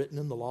 which were written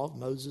in the law of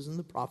Moses and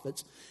the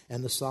prophets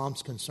and the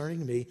Psalms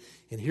concerning me.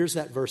 And here's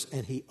that verse,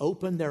 and he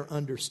opened their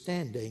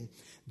understanding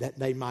that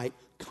they might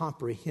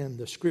comprehend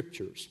the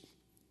scriptures.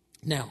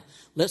 Now,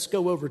 let's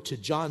go over to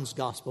John's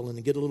gospel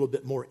and get a little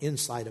bit more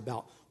insight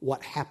about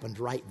what happened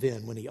right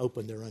then when he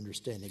opened their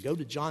understanding. Go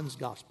to John's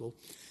gospel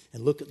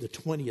and look at the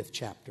 20th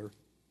chapter.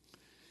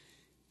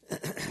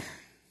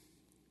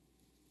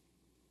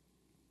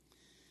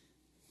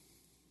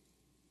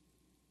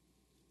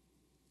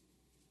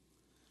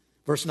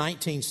 Verse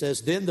 19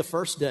 says, then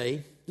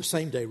the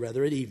same day at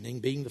evening,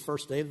 being the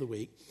first day of the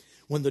week,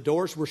 when the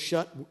doors were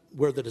shut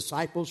where the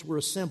disciples were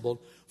assembled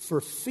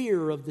for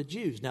fear of the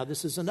Jews. Now,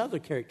 this is another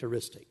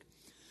characteristic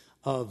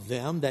of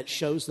them that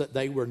shows that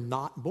they were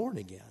not born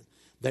again.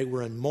 They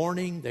were in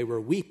mourning, they were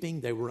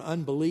weeping, they were in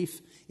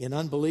unbelief,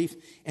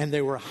 and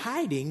they were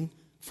hiding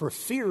for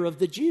fear of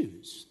the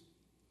Jews.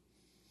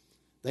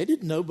 They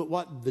didn't know but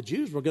what the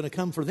Jews were going to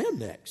come for them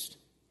next.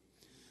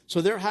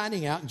 So they're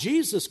hiding out.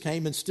 Jesus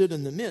came and stood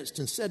in the midst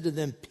and said to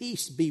them,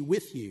 "Peace be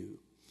with you."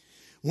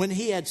 When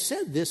he had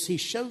said this, he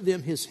showed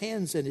them his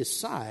hands and his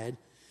side.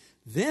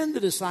 Then the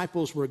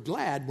disciples were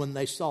glad when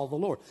they saw the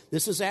Lord.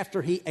 This is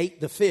after he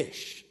ate the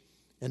fish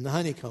and the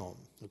honeycomb,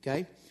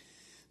 okay?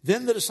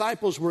 Then the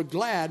disciples were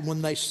glad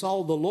when they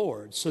saw the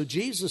Lord. So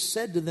Jesus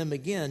said to them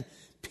again,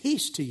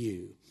 "Peace to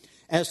you.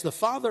 As the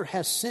Father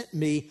has sent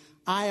me,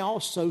 I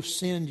also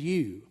send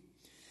you."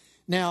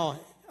 Now,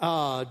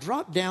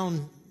 drop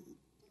down.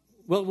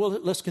 Well,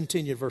 let's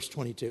continue verse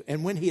 22.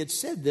 And when he had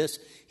said this,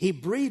 he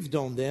breathed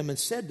on them and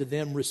said to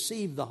them,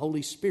 "Receive the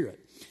Holy Spirit.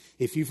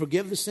 If you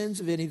forgive the sins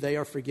of any, they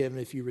are forgiven.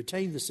 If you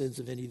retain the sins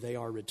of any, they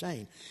are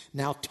retained."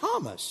 Now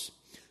Thomas,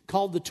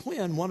 called the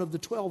twin, one of the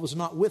 12, was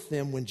not with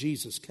them when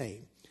Jesus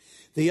came.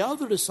 The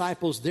other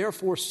disciples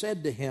therefore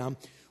said to him,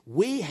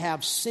 "We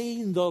have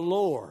seen the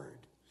Lord."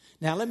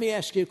 Now let me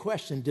ask you a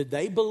question. Did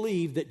they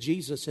believe that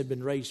Jesus had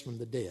been raised from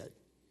the dead?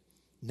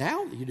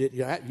 Now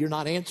you're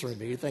not answering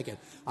me. You're thinking,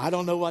 I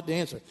don't know what to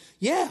answer.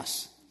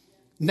 Yes.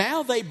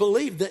 Now they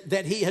believe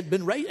that he had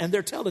been raised, and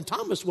they're telling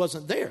Thomas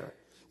wasn't there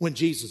when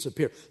Jesus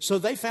appeared. So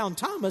they found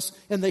Thomas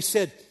and they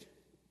said,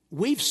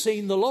 "We've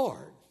seen the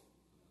Lord."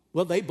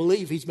 Well, they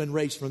believe he's been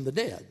raised from the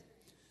dead.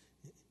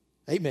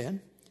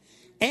 Amen.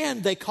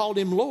 And they called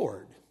him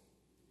Lord.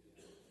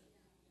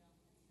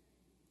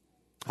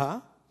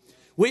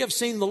 "We have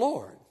seen the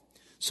Lord."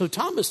 So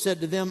Thomas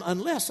said to them,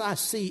 "Unless I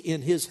see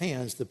in his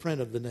hands the print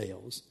of the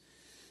nails,"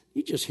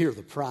 you just hear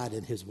the pride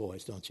in his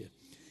voice, don't you?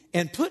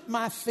 "And put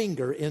my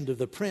finger into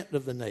the print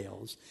of the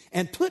nails,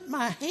 and put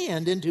my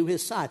hand into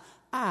his side,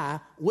 I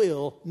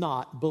will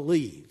not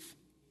believe."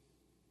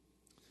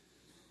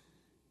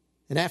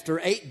 And after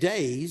 8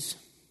 days,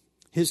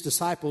 his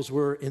disciples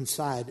were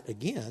inside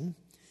again,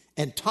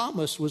 and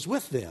Thomas was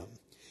with them.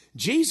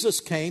 Jesus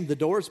came, the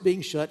doors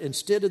being shut, and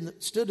stood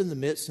in the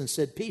midst and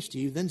said, "Peace to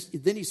you."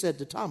 Then he said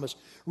to Thomas,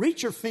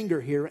 "Reach your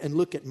finger here and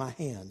look at my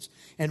hands,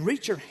 and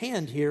reach your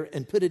hand here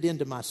and put it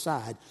into my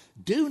side.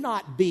 Do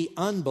not be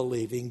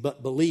unbelieving,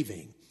 but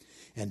believing."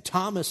 And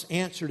Thomas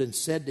answered and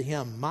said to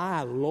him,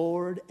 "My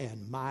Lord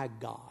and my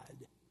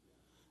God."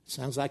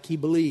 Sounds like he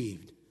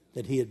believed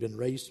that he had been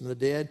raised from the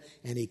dead,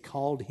 and he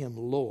called him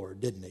Lord,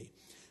 didn't he?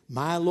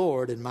 "My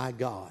Lord and my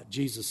God."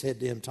 Jesus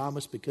said to him,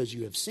 "Thomas, because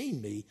you have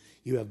seen me,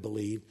 you have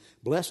believed.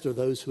 Blessed are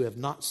those who have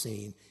not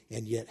seen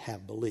and yet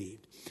have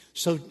believed."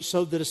 So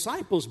the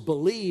disciples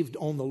believed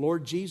on the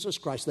Lord Jesus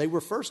Christ. They were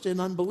first in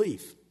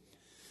unbelief.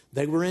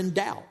 They were in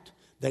doubt.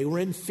 They were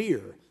in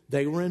fear.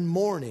 They were in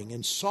mourning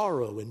and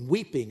sorrow and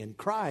weeping and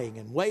crying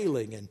and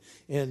wailing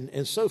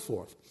and so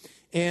forth.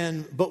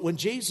 But when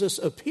Jesus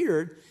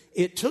appeared,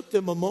 it took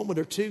them a moment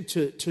or two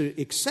to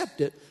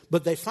accept it,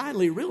 but they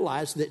finally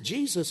realized that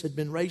Jesus had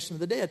been raised from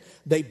the dead.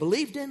 They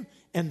believed him,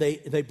 and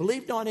they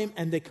believed on him,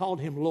 and they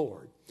called him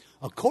Lord.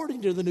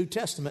 According to the New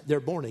Testament, they're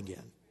born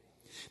again.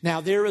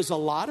 Now, there is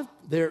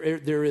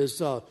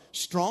a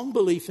strong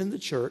belief in the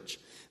church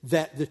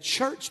that the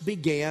church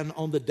began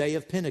on the day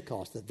of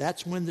Pentecost,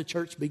 that's when the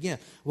church began.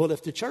 Well,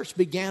 if the church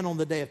began on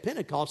the day of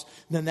Pentecost,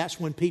 then that's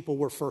when people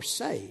were first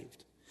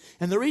saved.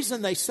 And the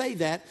reason they say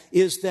that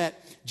is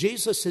that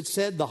Jesus had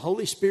said the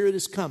Holy Spirit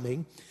is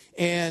coming.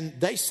 And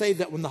they say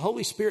that when the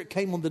Holy Spirit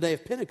came on the day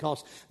of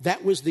Pentecost,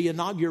 that was the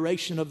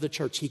inauguration of the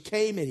church. He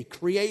came and he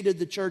created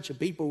the church and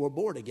people were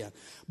born again.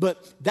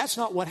 But that's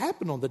not what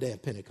happened on the day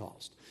of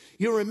Pentecost.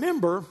 You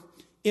remember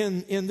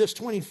in this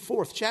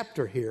 24th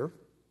chapter here,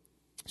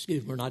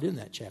 we're not in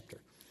that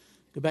chapter.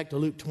 Go back to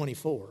Luke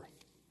 24.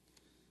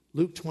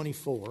 Luke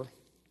 24.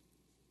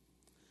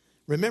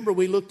 Remember,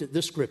 we looked at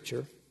this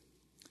scripture.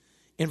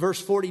 In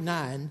verse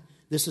 49,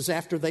 this is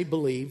after they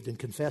believed and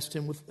confessed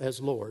him as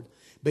Lord.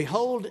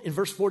 Behold, in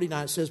verse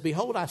 49 it says,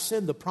 "Behold, I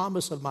send the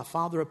promise of my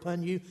Father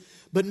upon you."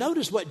 But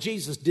notice what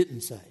Jesus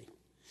didn't say.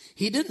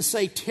 He didn't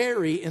say,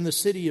 "Tarry in the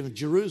city of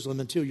Jerusalem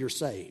until you're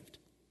saved."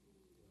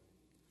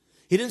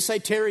 He didn't say,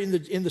 "Tarry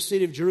in the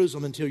city of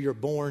Jerusalem until you're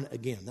born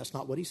again." That's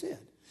not what he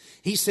said.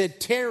 He said,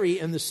 "Tarry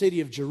in the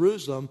city of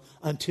Jerusalem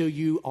until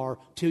you are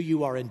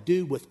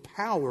endued with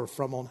power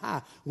from on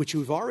high," which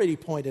we've already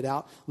pointed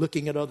out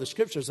looking at other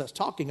scriptures. That's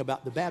talking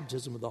about the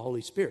baptism of the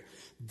Holy Spirit.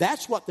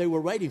 That's what they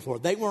were waiting for.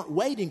 They weren't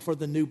waiting for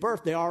the new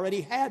birth. They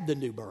already had the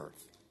new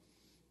birth.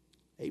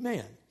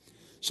 Amen.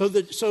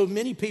 So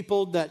many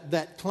people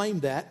that claim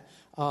that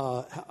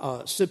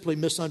simply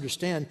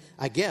misunderstand,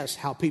 I guess,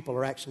 how people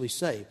are actually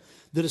saved.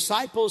 The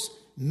disciples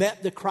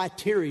met the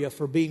criteria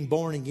for being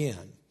born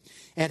again.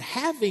 And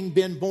having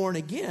been born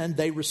again,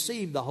 they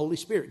received the Holy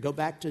Spirit. Go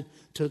back to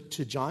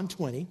John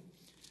 20.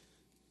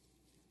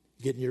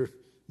 Getting your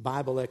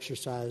Bible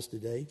exercise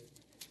today.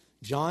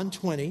 John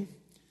 20.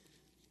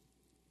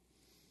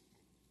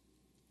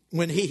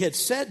 when he had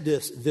said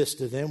this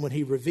to them, when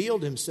he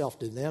revealed himself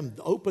to them,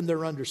 opened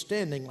their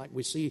understanding, like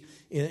we see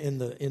in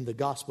the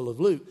Gospel of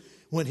Luke,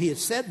 when he had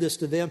said this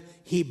to them,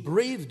 he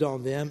breathed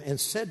on them and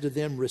said to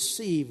them,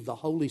 receive the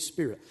Holy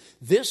Spirit.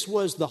 This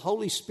was the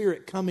Holy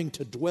Spirit coming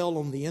to dwell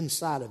on the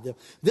inside of them.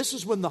 This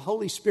is when the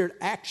Holy Spirit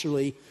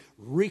actually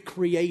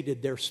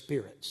recreated their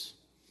spirits.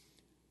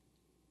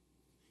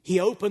 He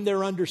opened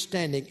their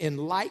understanding,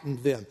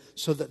 enlightened them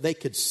so that they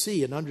could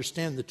see and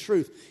understand the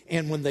truth.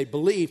 And when they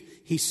believed,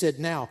 he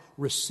said, now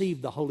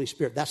receive the Holy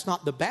Spirit. That's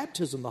not the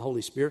baptism of the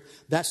Holy Spirit.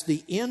 That's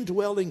the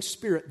indwelling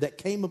Spirit that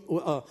came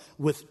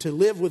to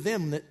live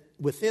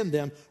within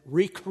them,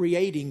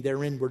 recreating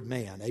their inward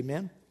man.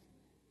 Amen?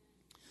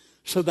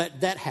 So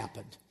that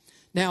happened.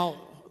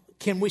 Now,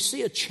 can we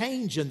see a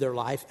change in their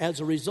life as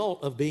a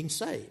result of being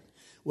saved?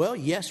 Well,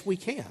 yes, we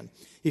can.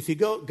 If you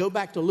go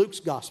back to Luke's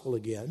gospel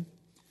again,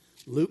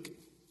 Luke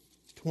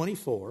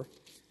 24.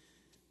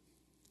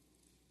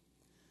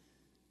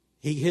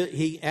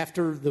 He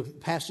after the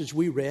passage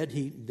we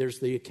read, there's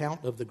the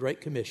account of the Great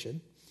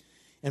Commission.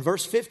 In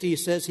verse 50, he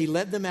says he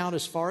led them out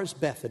as far as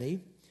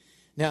Bethany.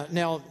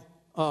 Now,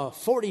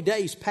 40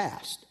 days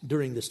passed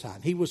during this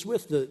time. He was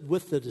with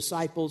the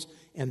disciples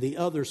and the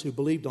others who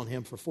believed on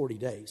him for 40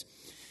 days.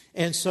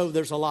 And so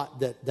there's a lot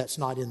that's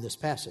not in this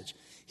passage.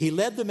 He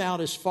led them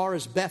out as far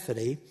as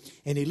Bethany,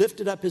 and he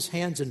lifted up his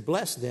hands and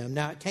blessed them.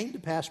 Now it came to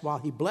pass while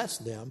he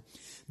blessed them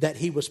that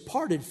he was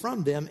parted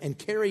from them and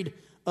carried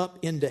up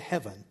into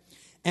heaven.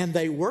 And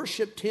they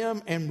worshiped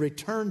him and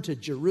returned to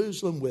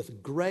Jerusalem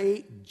with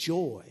great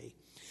joy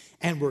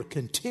and were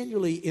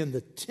continually in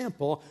the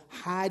temple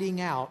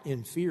hiding out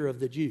in fear of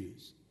the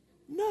Jews.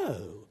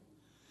 No,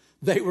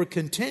 they were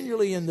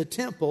continually in the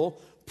temple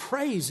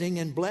praising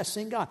and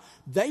blessing God.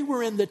 They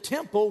were in the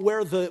temple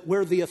where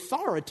the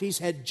authorities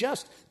had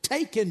just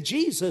taken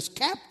Jesus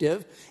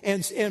captive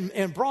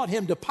and brought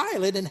him to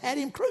Pilate and had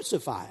him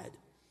crucified.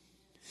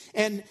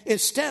 And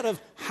instead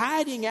of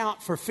hiding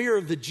out for fear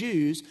of the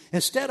Jews,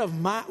 instead of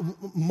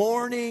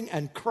mourning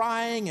and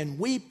crying and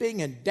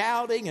weeping and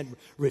doubting and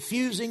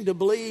refusing to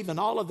believe and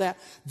all of that,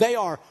 they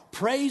are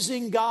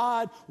praising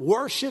God,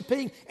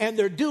 worshiping, and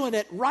they're doing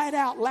it right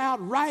out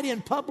loud, right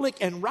in public,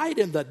 and right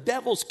in the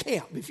devil's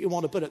camp, if you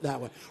want to put it that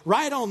way.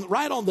 Right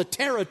on the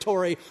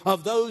territory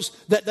of those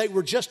that they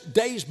were just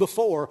days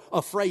before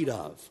afraid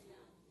of.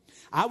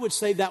 I would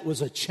say that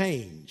was a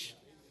change.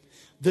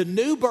 The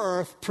new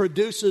birth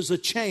produces a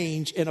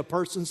change in a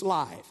person's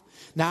life.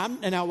 Now,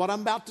 what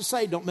I'm about to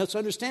say, don't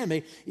misunderstand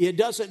me. It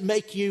doesn't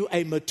make you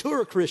a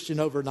mature Christian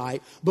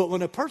overnight. But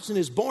when a person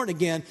is born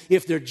again,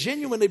 if they're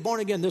genuinely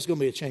born again, there's going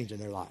to be a change in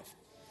their life.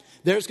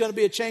 There's going to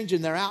be a change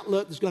in their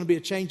outlook. There's going to be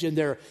a change in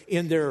their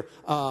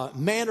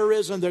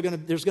mannerism.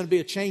 There's going to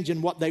be a change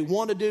in what they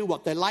want to do,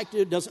 what they like to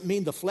do. It doesn't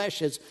mean the flesh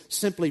has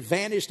simply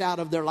vanished out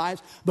of their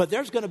lives. But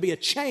there's going to be a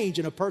change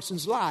in a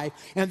person's life.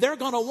 And they're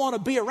going to want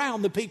to be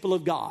around the people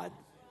of God.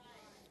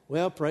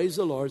 Well, praise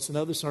the Lord. It's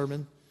another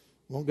sermon.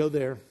 Won't go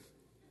there.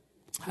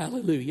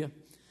 Hallelujah.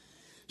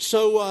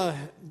 So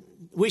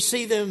we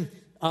see them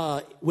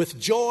with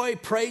joy,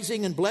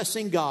 praising and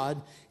blessing God,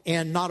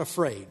 and not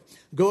afraid.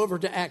 Go over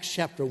to Acts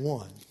chapter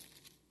 1.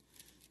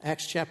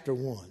 Acts chapter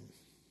 1.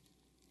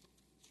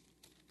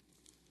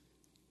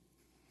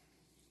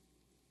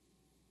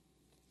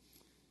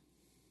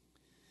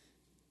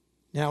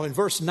 Now in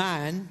verse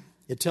 9,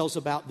 it tells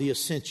about the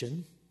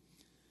ascension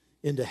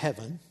into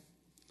heaven.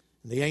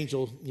 And the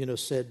angel,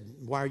 said,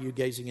 why are you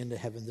gazing into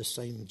heaven? This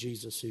same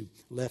Jesus who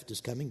left is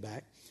coming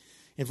back.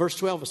 In verse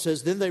 12, it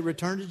says, then they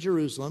returned to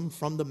Jerusalem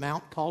from the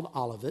mount called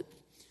Olivet,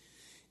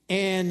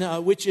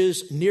 and which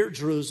is near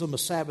Jerusalem, a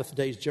Sabbath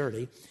day's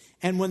journey.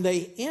 And when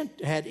they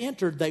had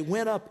entered, they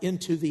went up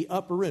into the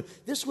upper room.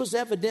 This was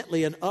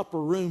evidently an upper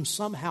room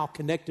somehow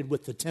connected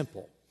with the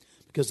temple,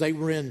 because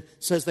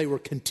says they were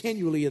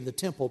continually in the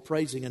temple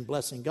praising and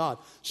blessing God.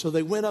 So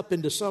they went up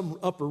into some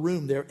upper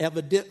room there,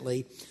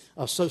 evidently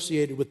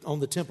associated with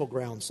on the temple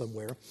ground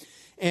somewhere.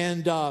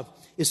 And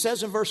it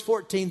says in verse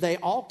 14, they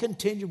all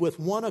continued with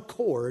one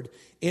accord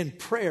in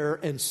prayer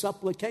and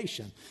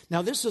supplication.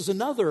 Now this is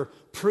another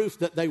proof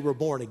that they were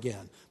born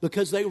again,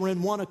 because they were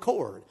in one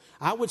accord.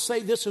 I would say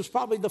this was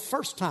probably the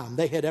first time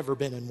they had ever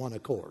been in one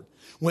accord.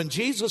 When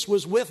Jesus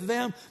was with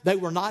them, they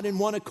were not in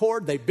one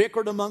accord. They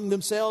bickered among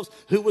themselves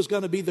who was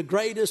going to be the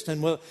greatest.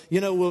 And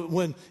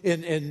when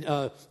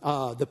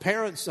the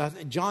parents,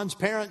 John's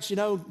parents,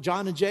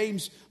 John and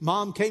James'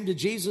 mom came to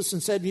Jesus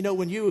and said,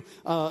 when you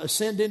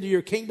ascend into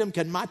your kingdom,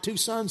 can my two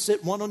sons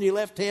sit one on your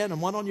left hand and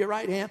one on your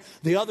right hand?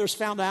 The others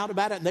found out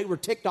about it and they were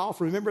ticked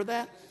off. Remember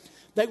that?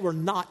 They were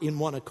not in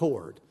one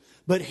accord.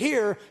 But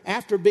here,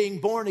 after being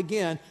born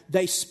again,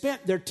 they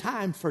spent their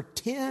time for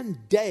 10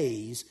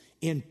 days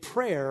in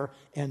prayer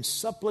and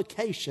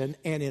supplication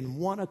and in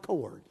one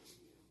accord.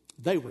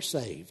 They were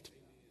saved.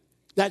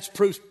 That's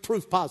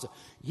proof positive.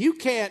 You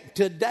can't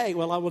today,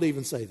 well, I won't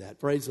even say that.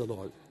 Praise the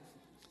Lord.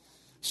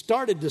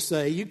 Started to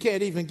say you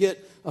can't even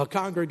get a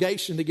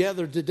congregation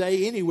together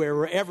today anywhere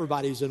where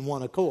everybody's in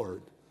one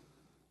accord.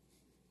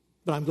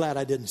 But I'm glad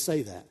I didn't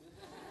say that.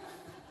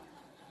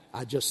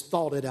 I just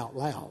thought it out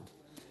loud.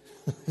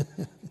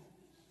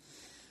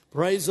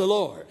 Praise the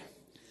Lord.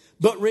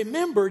 But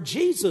remember,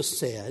 Jesus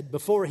said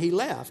before he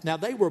left, now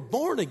they were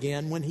born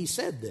again when he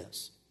said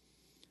this.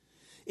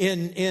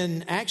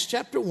 In Acts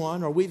chapter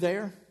 1, are we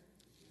there?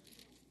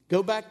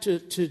 Go back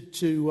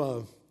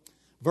to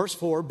verse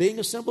 4. Being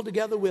assembled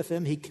together with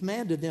him, he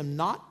commanded them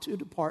not to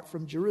depart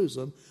from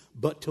Jerusalem,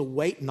 but to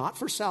wait not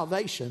for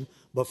salvation,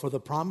 but for the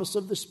promise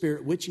of the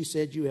Spirit, which he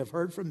said, you have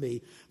heard from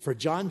me. For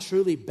John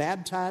truly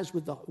baptized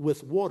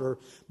with water,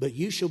 but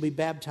you shall be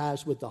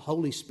baptized with the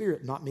Holy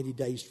Spirit not many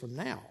days from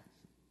now.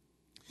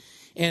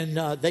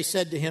 And they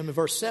said to him in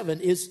verse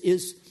 7,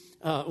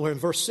 or in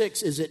verse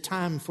 6, is it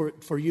time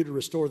for you to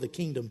restore the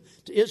kingdom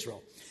to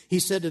Israel? He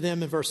said to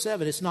them in verse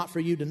 7, it's not for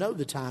you to know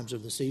the times or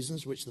the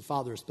seasons which the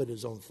Father has put in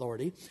his own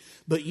authority,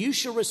 but you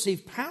shall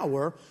receive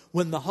power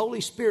when the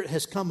Holy Spirit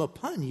has come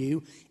upon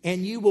you,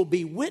 and you will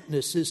be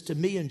witnesses to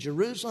me in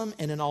Jerusalem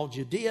and in all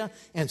Judea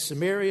and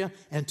Samaria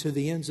and to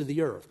the ends of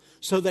the earth.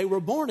 So they were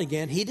born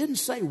again. He didn't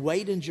say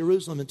wait in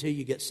Jerusalem until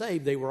you get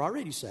saved. They were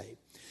already saved.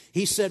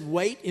 He said,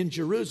 wait in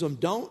Jerusalem.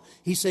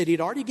 He said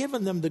he'd already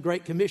given them the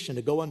Great Commission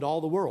to go into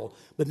all the world.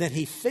 But then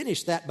he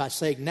finished that by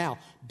saying, now,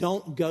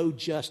 don't go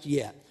just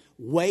yet.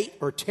 Wait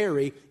or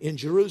tarry in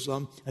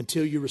Jerusalem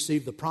until you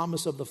receive the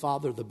promise of the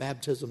Father, the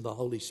baptism of the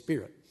Holy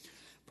Spirit.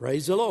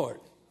 Praise the Lord.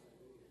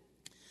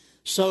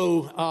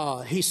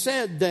 So he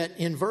said that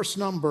in verse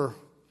number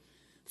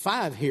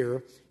 5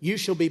 here, you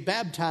shall be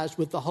baptized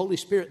with the Holy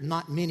Spirit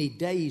not many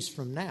days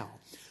from now.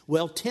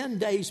 Well, 10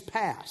 days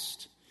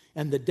passed,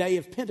 and the day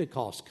of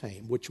Pentecost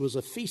came, which was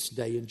a feast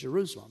day in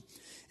Jerusalem.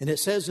 And it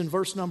says in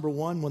verse number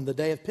 1, when the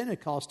day of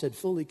Pentecost had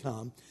fully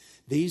come,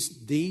 these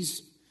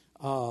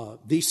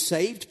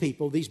saved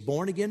people, these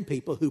born-again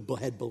people who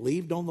had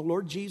believed on the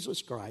Lord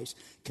Jesus Christ,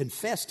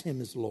 confessed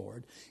him as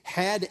Lord,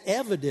 had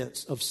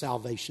evidence of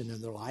salvation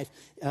in their life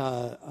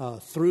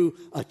through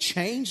a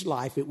changed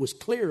life. It was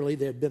clearly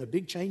there had been a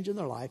big change in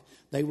their life.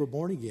 They were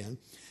born again.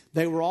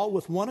 They were all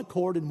with one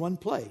accord in one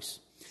place.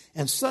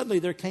 And suddenly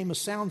there came a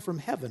sound from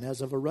heaven as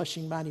of a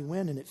rushing mighty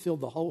wind, and it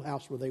filled the whole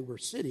house where they were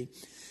sitting.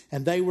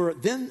 And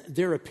then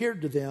there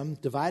appeared to them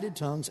divided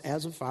tongues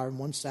as of fire, and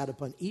one sat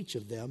upon each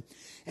of them.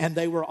 And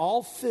they were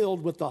all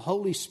filled with the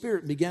Holy Spirit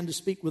and began to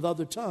speak with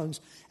other tongues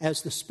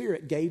as the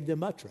Spirit gave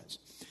them utterance.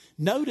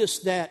 Notice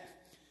that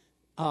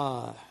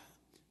the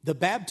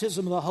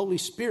baptism of the Holy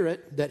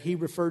Spirit that he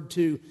referred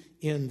to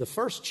in the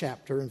first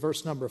chapter in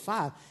verse number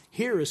 5,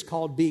 here is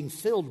called being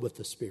filled with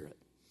the Spirit.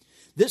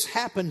 This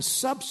happened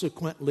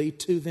subsequently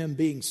to them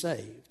being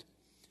saved.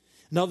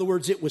 In other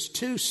words, it was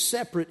two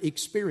separate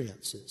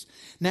experiences.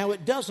 Now,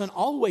 it doesn't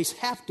always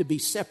have to be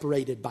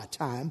separated by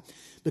time,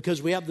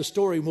 because we have the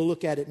story, and we'll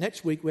look at it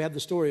next week, we have the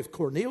story of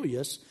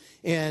Cornelius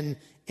and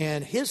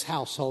his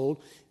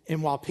household.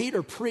 And while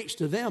Peter preached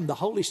to them, the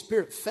Holy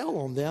Spirit fell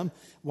on them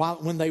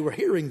when they were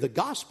hearing the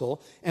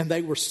gospel, and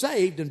they were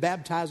saved and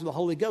baptized with the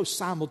Holy Ghost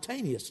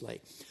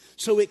simultaneously.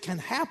 So it can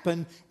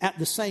happen at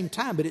the same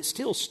time, but it's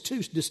still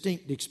two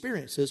distinct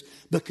experiences,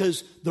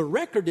 because the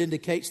record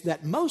indicates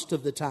that most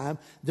of the time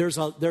there's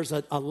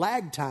a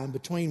lag time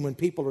between when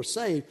people are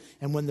saved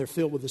and when they're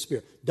filled with the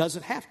Spirit.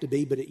 Doesn't have to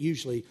be, but it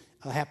usually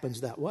happens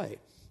that way.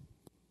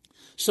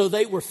 So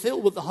they were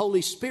filled with the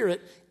Holy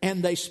Spirit,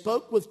 and they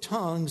spoke with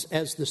tongues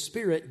as the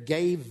Spirit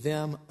gave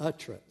them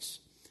utterance.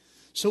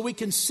 So we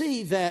can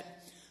see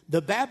that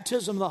the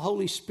baptism of the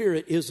Holy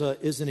Spirit is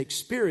an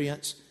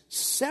experience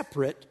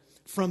separate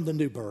from the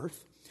new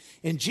birth.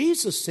 And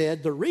Jesus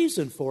said the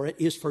reason for it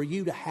is for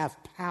you to have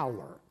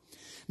power.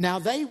 Now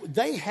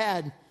they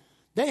had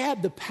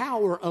the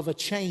power of a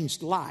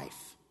changed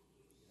life,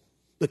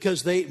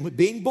 because they,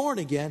 being born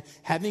again,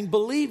 having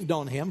believed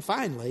on him,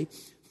 finally,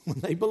 when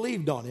they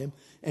believed on him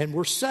and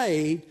were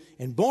saved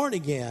and born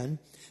again,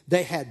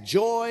 they had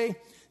joy.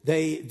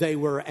 They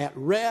were at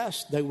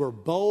rest. They were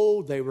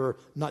bold. They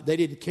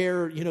didn't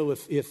care,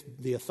 if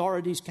the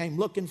authorities came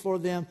looking for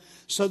them.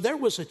 So there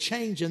was a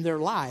change in their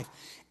life.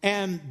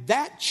 And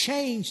that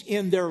change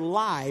in their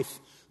life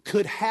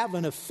could have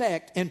an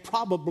effect, and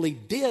probably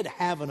did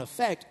have an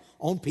effect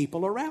on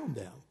people around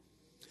them,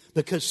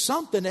 because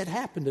something had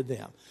happened to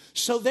them.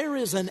 So there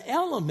is an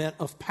element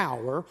of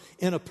power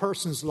in a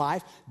person's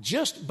life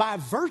just by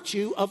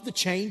virtue of the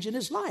change in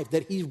his life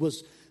that he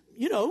was.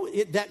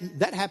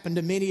 That happened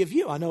to many of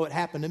you. I know it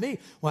happened to me.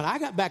 When I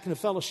got back into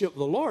fellowship with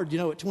the Lord,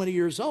 at 20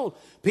 years old,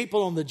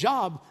 people on the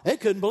job, they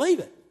couldn't believe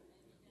it.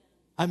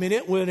 I mean,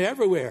 it went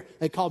everywhere.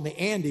 They called me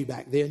Andy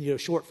back then,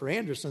 short for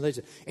Anderson. They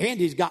said,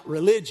 Andy's got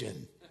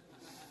religion.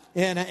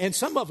 And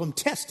some of them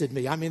tested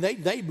me. I mean,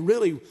 they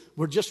really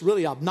were just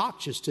really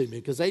obnoxious to me,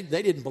 because they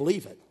didn't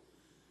believe it.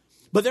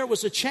 But there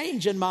was a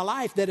change in my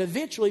life that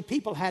eventually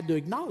people had to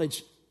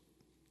acknowledge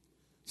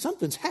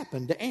something's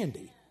happened to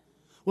Andy.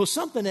 Well,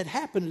 something had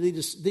happened to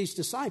these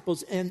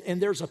disciples, and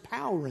there's a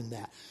power in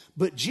that.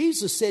 But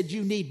Jesus said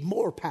you need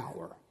more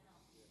power.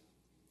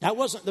 That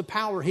wasn't the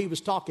power he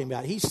was talking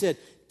about. He said,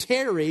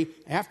 tarry,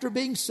 after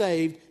being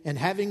saved and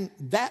having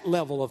that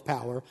level of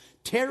power,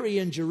 tarry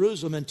in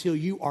Jerusalem until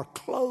you are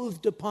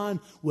clothed upon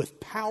with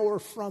power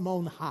from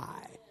on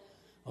high.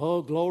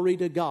 Oh, glory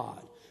to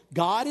God.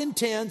 God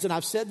intends, and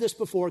I've said this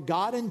before,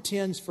 God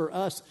intends for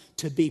us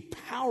to be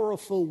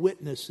powerful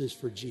witnesses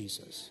for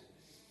Jesus.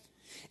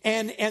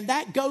 And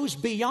that goes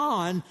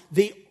beyond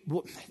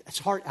it's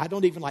hard, I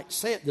don't even like to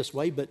say it this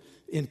way, but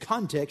in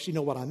context, you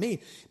know what I mean.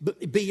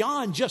 But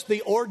beyond just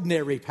the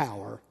ordinary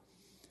power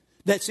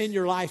that's in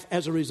your life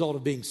as a result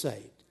of being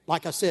saved.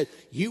 Like I said,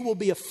 you will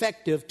be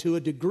effective to a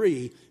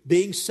degree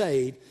being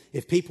saved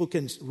if people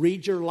can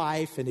read your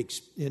life and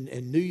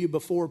knew you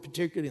before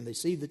particularly, and they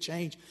see the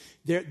change.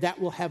 That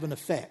will have an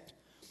effect.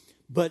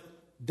 But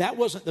that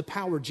wasn't the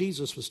power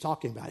Jesus was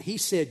talking about. He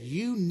said,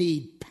 you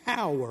need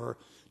power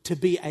to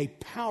be a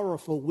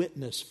powerful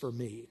witness for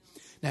me.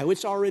 Now,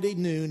 it's already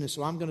noon, and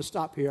so I'm going to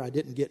stop here. I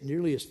didn't get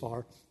nearly as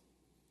far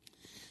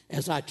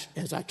as I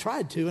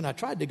tried to, and I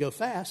tried to go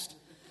fast.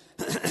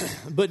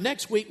 But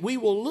next week, we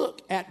will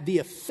look at the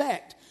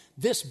effect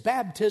this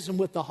baptism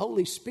with the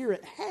Holy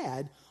Spirit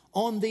had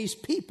on these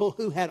people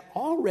who had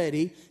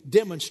already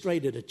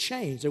demonstrated a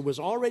change. There was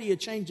already a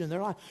change in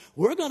their life.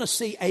 We're going to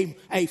see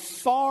a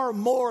far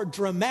more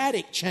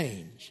dramatic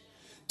change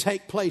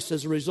take place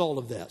as a result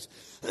of this.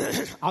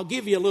 I'll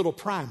give you a little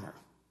primer.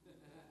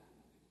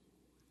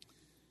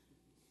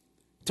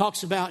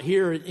 Talks about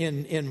here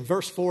in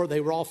verse 4,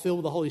 they were all filled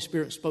with the Holy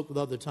Spirit and spoke with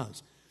other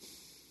tongues.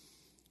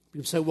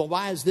 People say, well,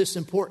 why is this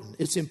important?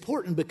 It's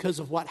important because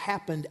of what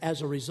happened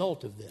as a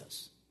result of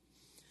this.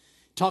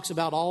 Talks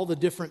about all the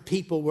different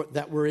people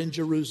that were in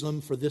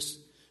Jerusalem for this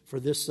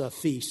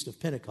feast of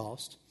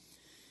Pentecost.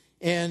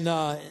 And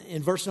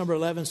in verse number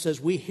 11 says,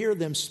 we hear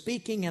them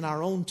speaking in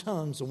our own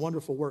tongues the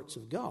wonderful works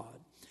of God.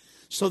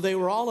 So they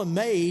were all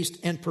amazed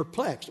and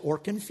perplexed or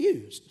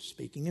confused.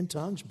 Speaking in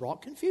tongues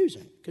brought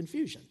confusion.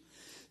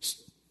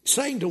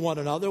 Saying to one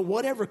another,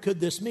 whatever could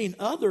this mean?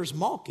 Others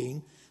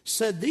mocking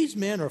said, these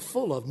men are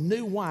full of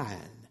new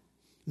wine.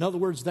 In other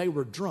words, they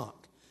were drunk.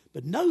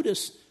 But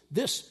notice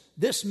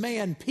this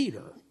man,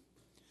 Peter,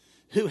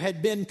 who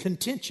had been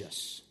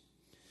contentious,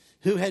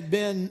 who had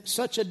been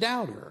such a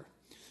doubter,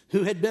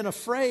 who had been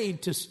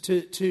afraid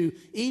to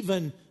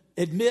even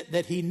admit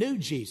that he knew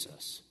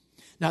Jesus.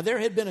 Now, there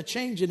had been a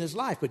change in his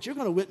life, but you're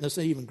going to witness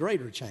an even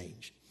greater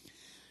change.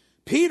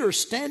 Peter,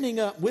 standing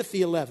up with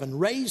the 11,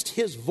 raised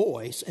his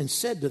voice and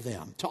said to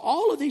them, to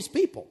all of these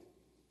people,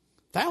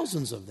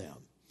 thousands of them,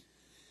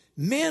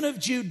 men of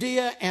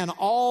Judea and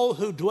all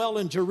who dwell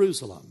in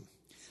Jerusalem,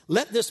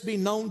 let this be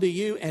known to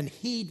you and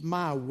heed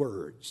my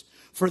words.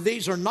 For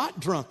these are not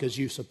drunk as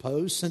you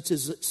suppose, since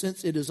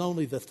it is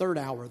only the third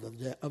hour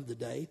of the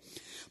day.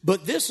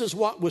 But this is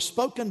what was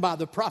spoken by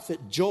the prophet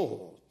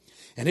Joel.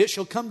 And it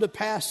shall come to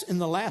pass in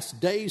the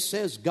last days,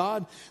 says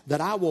God, that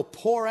I will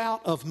pour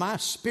out of my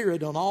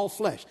spirit on all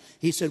flesh.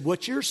 He said,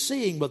 what you're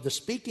seeing with the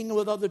speaking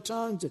with other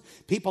tongues and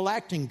people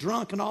acting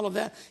drunk and all of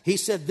that, he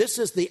said, this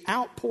is the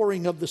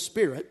outpouring of the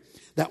Spirit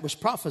that was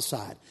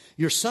prophesied.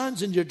 Your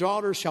sons and your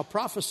daughters shall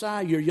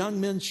prophesy. Your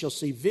young men shall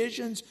see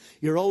visions.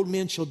 Your old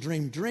men shall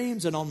dream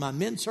dreams. And on my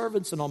men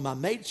servants and on my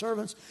maid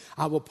servants,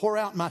 I will pour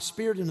out my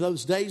spirit in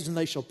those days, and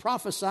they shall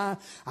prophesy.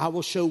 I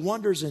will show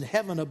wonders in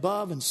heaven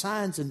above and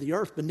signs in the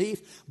earth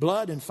beneath,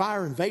 blood and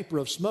fire and vapor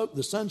of smoke.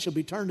 The sun shall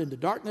be turned into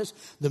darkness,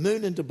 the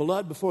moon into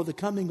blood before the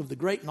coming of the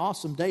great and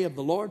awesome day of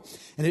the Lord.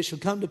 And it shall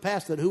come to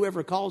pass that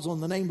whoever calls on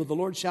the name of the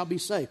Lord shall be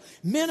saved.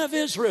 Men of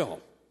Israel,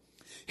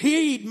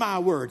 heed my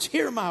words,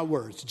 hear my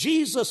words.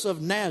 Jesus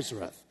of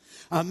Nazareth,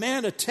 a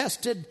man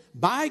attested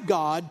by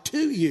God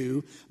to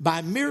you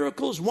by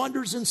miracles,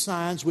 wonders, and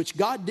signs, which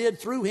God did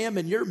through him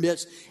in your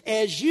midst,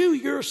 as you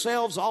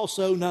yourselves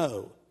also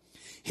know.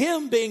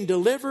 Him being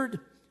delivered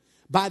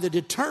by the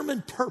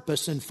determined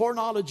purpose and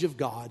foreknowledge of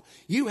God,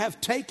 you have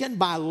taken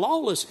by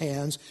lawless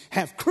hands,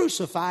 have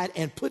crucified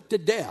and put to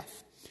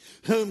death,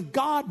 whom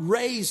God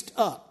raised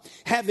up,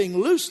 having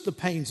loosed the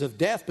pains of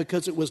death,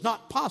 because it was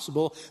not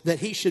possible that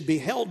he should be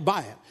held by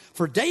it.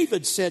 For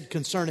David said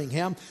concerning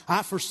him,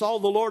 I foresaw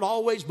the Lord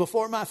always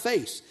before my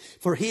face,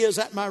 for he is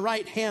at my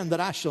right hand, that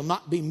I shall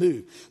not be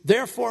moved.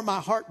 Therefore my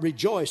heart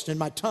rejoiced, and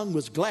my tongue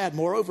was glad.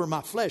 Moreover,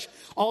 my flesh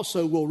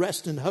also will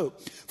rest in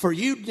hope. For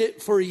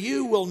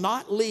you will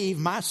not leave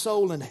my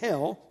soul in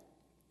hell,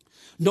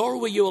 nor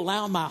will you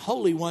allow my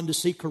Holy One to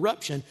see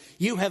corruption.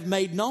 You have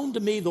made known to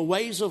me the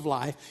ways of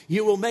life.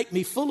 You will make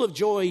me full of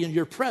joy in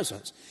your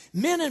presence.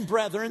 Men and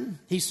brethren,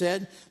 he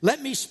said, let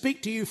me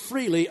speak to you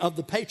freely of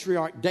the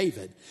patriarch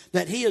David,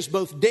 that he is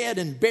both dead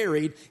and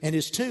buried, and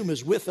his tomb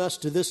is with us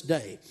to this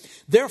day.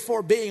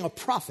 Therefore, being a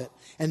prophet,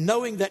 and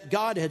knowing that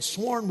God had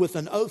sworn with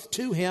an oath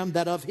to him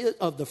that of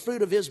the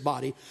fruit of his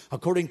body,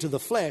 according to the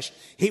flesh,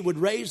 he would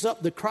raise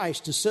up the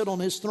Christ to sit on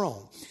his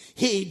throne.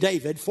 He,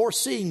 David,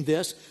 foreseeing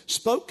this,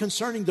 spoke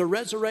concerning the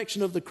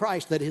resurrection of the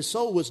Christ, that his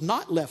soul was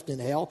not left in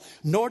hell,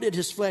 nor did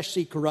his flesh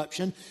see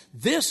corruption.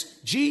 This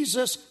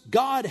Jesus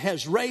God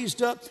has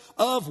raised up,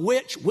 of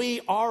which we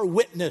are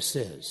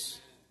witnesses.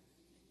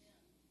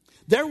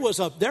 There was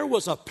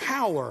a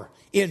power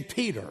in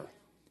Peter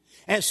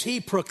as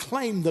he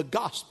proclaimed the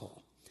gospel.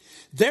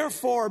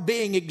 Therefore,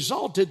 being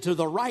exalted to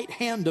the right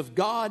hand of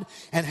God,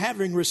 and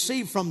having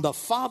received from the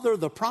Father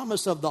the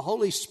promise of the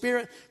Holy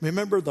Spirit,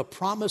 remember the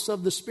promise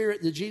of the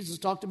Spirit that Jesus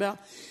talked about?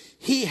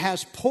 He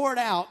has poured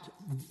out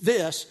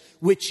this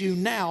which you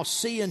now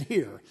see and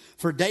hear.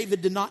 For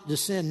David did not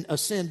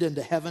ascend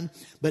into heaven,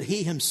 but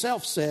he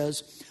himself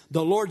says,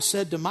 the Lord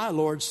said to my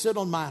Lord, sit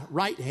on my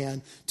right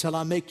hand till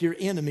I make your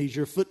enemies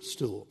your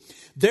footstool.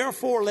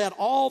 Therefore, let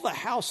all the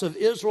house of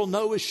Israel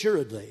know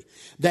assuredly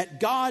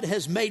that God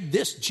has made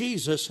this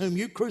Jesus, whom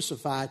you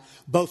crucified,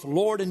 both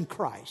Lord and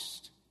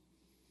Christ.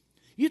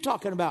 You're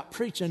talking about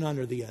preaching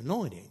under the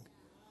anointing.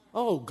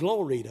 Oh,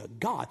 glory to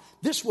God.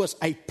 This was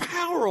a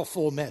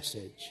powerful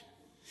message.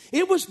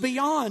 It was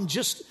beyond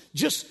just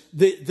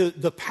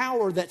the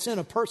power that's in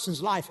a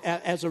person's life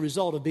as a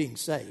result of being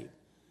saved.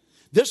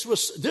 This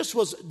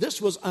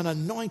was an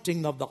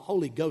anointing of the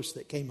Holy Ghost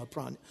that came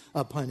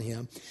upon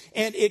him.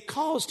 And it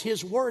caused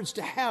his words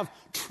to have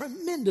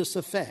tremendous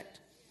effect.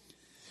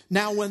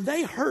 Now, when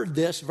they heard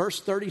this, verse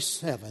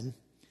 37,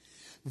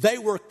 they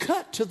were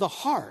cut to the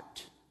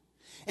heart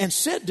and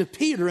said to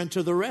Peter and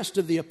to the rest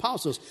of the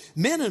apostles,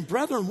 men and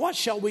brethren, what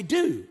shall we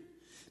do?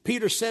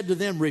 Peter said to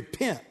them,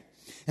 repent.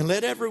 And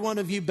let every one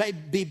of you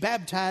be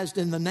baptized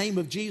in the name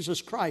of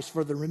Jesus Christ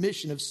for the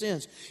remission of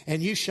sins,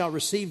 and you shall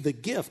receive the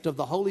gift of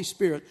the Holy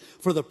Spirit.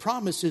 For the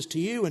promise is to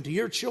you and to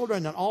your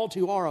children and all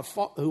who are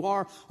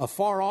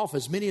afar off,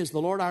 as many as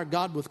the Lord our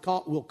God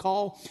will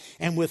call.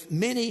 And with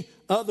many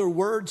other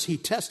words he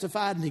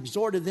testified and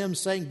exhorted them,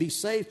 saying, be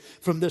saved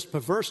from this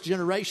perverse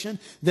generation.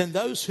 Then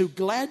those who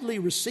gladly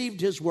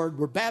received his word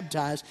were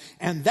baptized,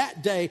 and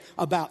that day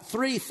about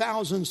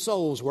 3,000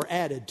 souls were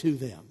added to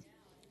them.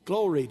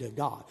 Glory to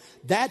God.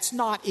 That's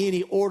not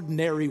any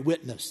ordinary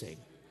witnessing.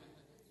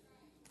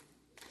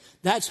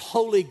 That's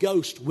Holy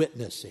Ghost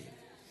witnessing.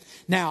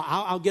 Now,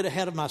 I'll get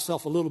ahead of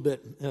myself a little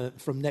bit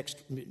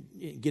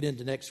get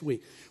into next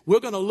week. We're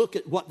going to look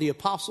at what the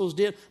apostles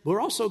did. But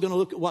we're also going to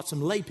look at what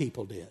some lay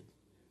people did.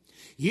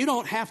 You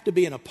don't have to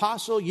be an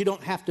apostle. You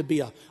don't have to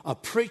be a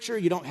preacher.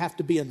 You don't have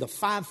to be in the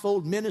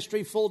fivefold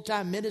ministry,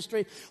 full-time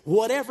ministry.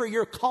 Whatever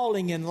your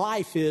calling in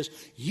life is,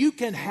 you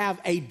can have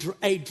a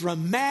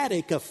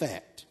dramatic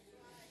effect.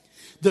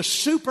 The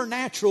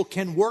supernatural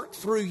can work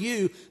through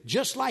you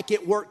just like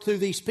it worked through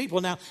these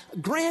people. Now,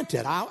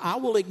 granted, I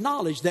will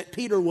acknowledge that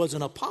Peter was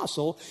an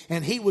apostle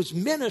and he was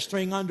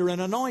ministering under an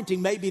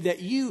anointing maybe that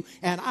you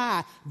and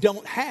I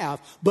don't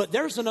have. But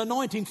there's an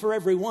anointing for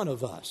every one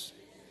of us.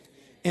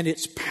 And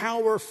it's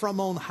power from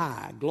on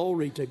high.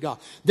 Glory to God.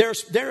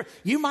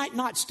 You might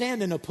not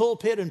stand in a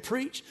pulpit and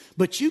preach,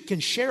 but you can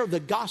share the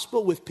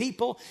gospel with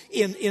people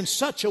in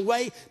such a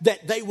way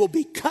that they will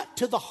be cut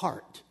to the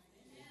heart.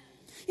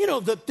 You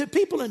know, the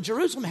people in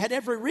Jerusalem had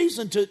every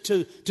reason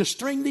to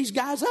string these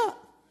guys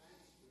up.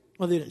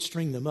 Well, they didn't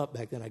string them up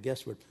back then, I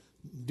guess, or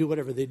do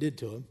whatever they did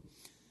to them.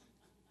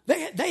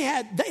 They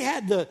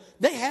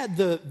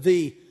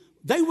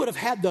would have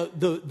had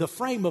the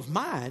frame of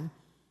mind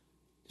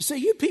to say,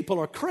 you people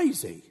are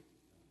crazy.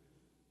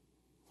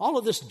 All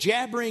of this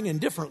jabbering in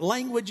different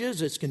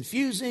languages, it's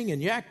confusing,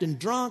 and you're acting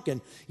drunk,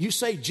 and you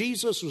say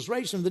Jesus was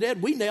raised from the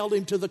dead. We nailed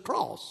him to the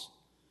cross.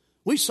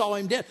 We saw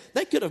him dead.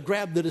 They could have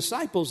grabbed the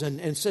disciples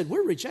and said,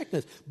 we're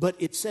rejecting this. But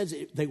it says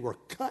they were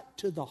cut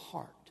to the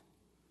heart.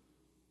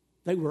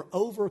 They were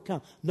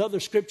overcome. Another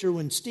scripture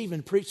when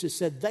Stephen preached, it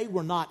said they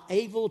were not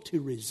able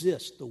to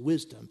resist the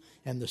wisdom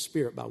and the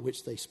spirit by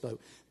which they spoke.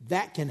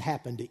 That can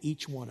happen to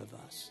each one of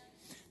us.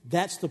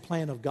 That's the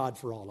plan of God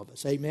for all of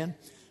us. Amen.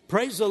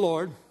 Praise the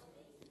Lord.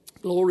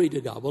 Glory to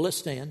God. Well, let's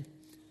stand.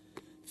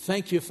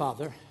 Thank you,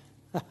 Father.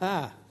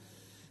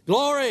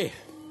 Glory.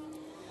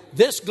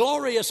 This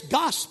glorious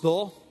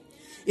gospel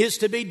is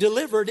to be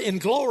delivered in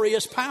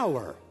glorious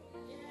power.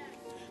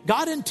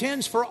 God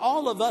intends for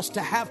all of us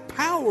to have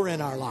power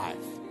in our life.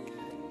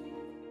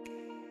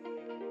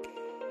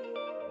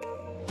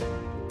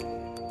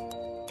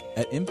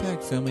 At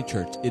Impact Family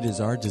Church, it is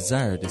our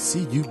desire to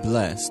see you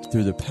blessed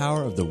through the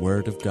power of the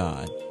Word of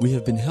God. We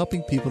have been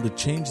helping people to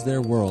change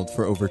their world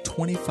for over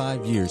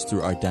 25 years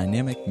through our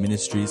dynamic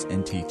ministries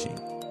and teaching.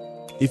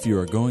 If you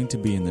are going to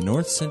be in the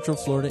North Central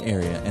Florida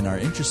area and are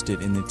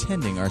interested in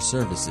attending our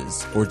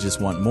services or just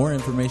want more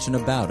information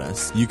about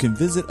us, you can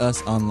visit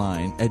us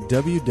online at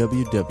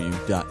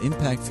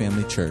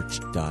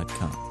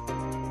www.impactfamilychurch.com.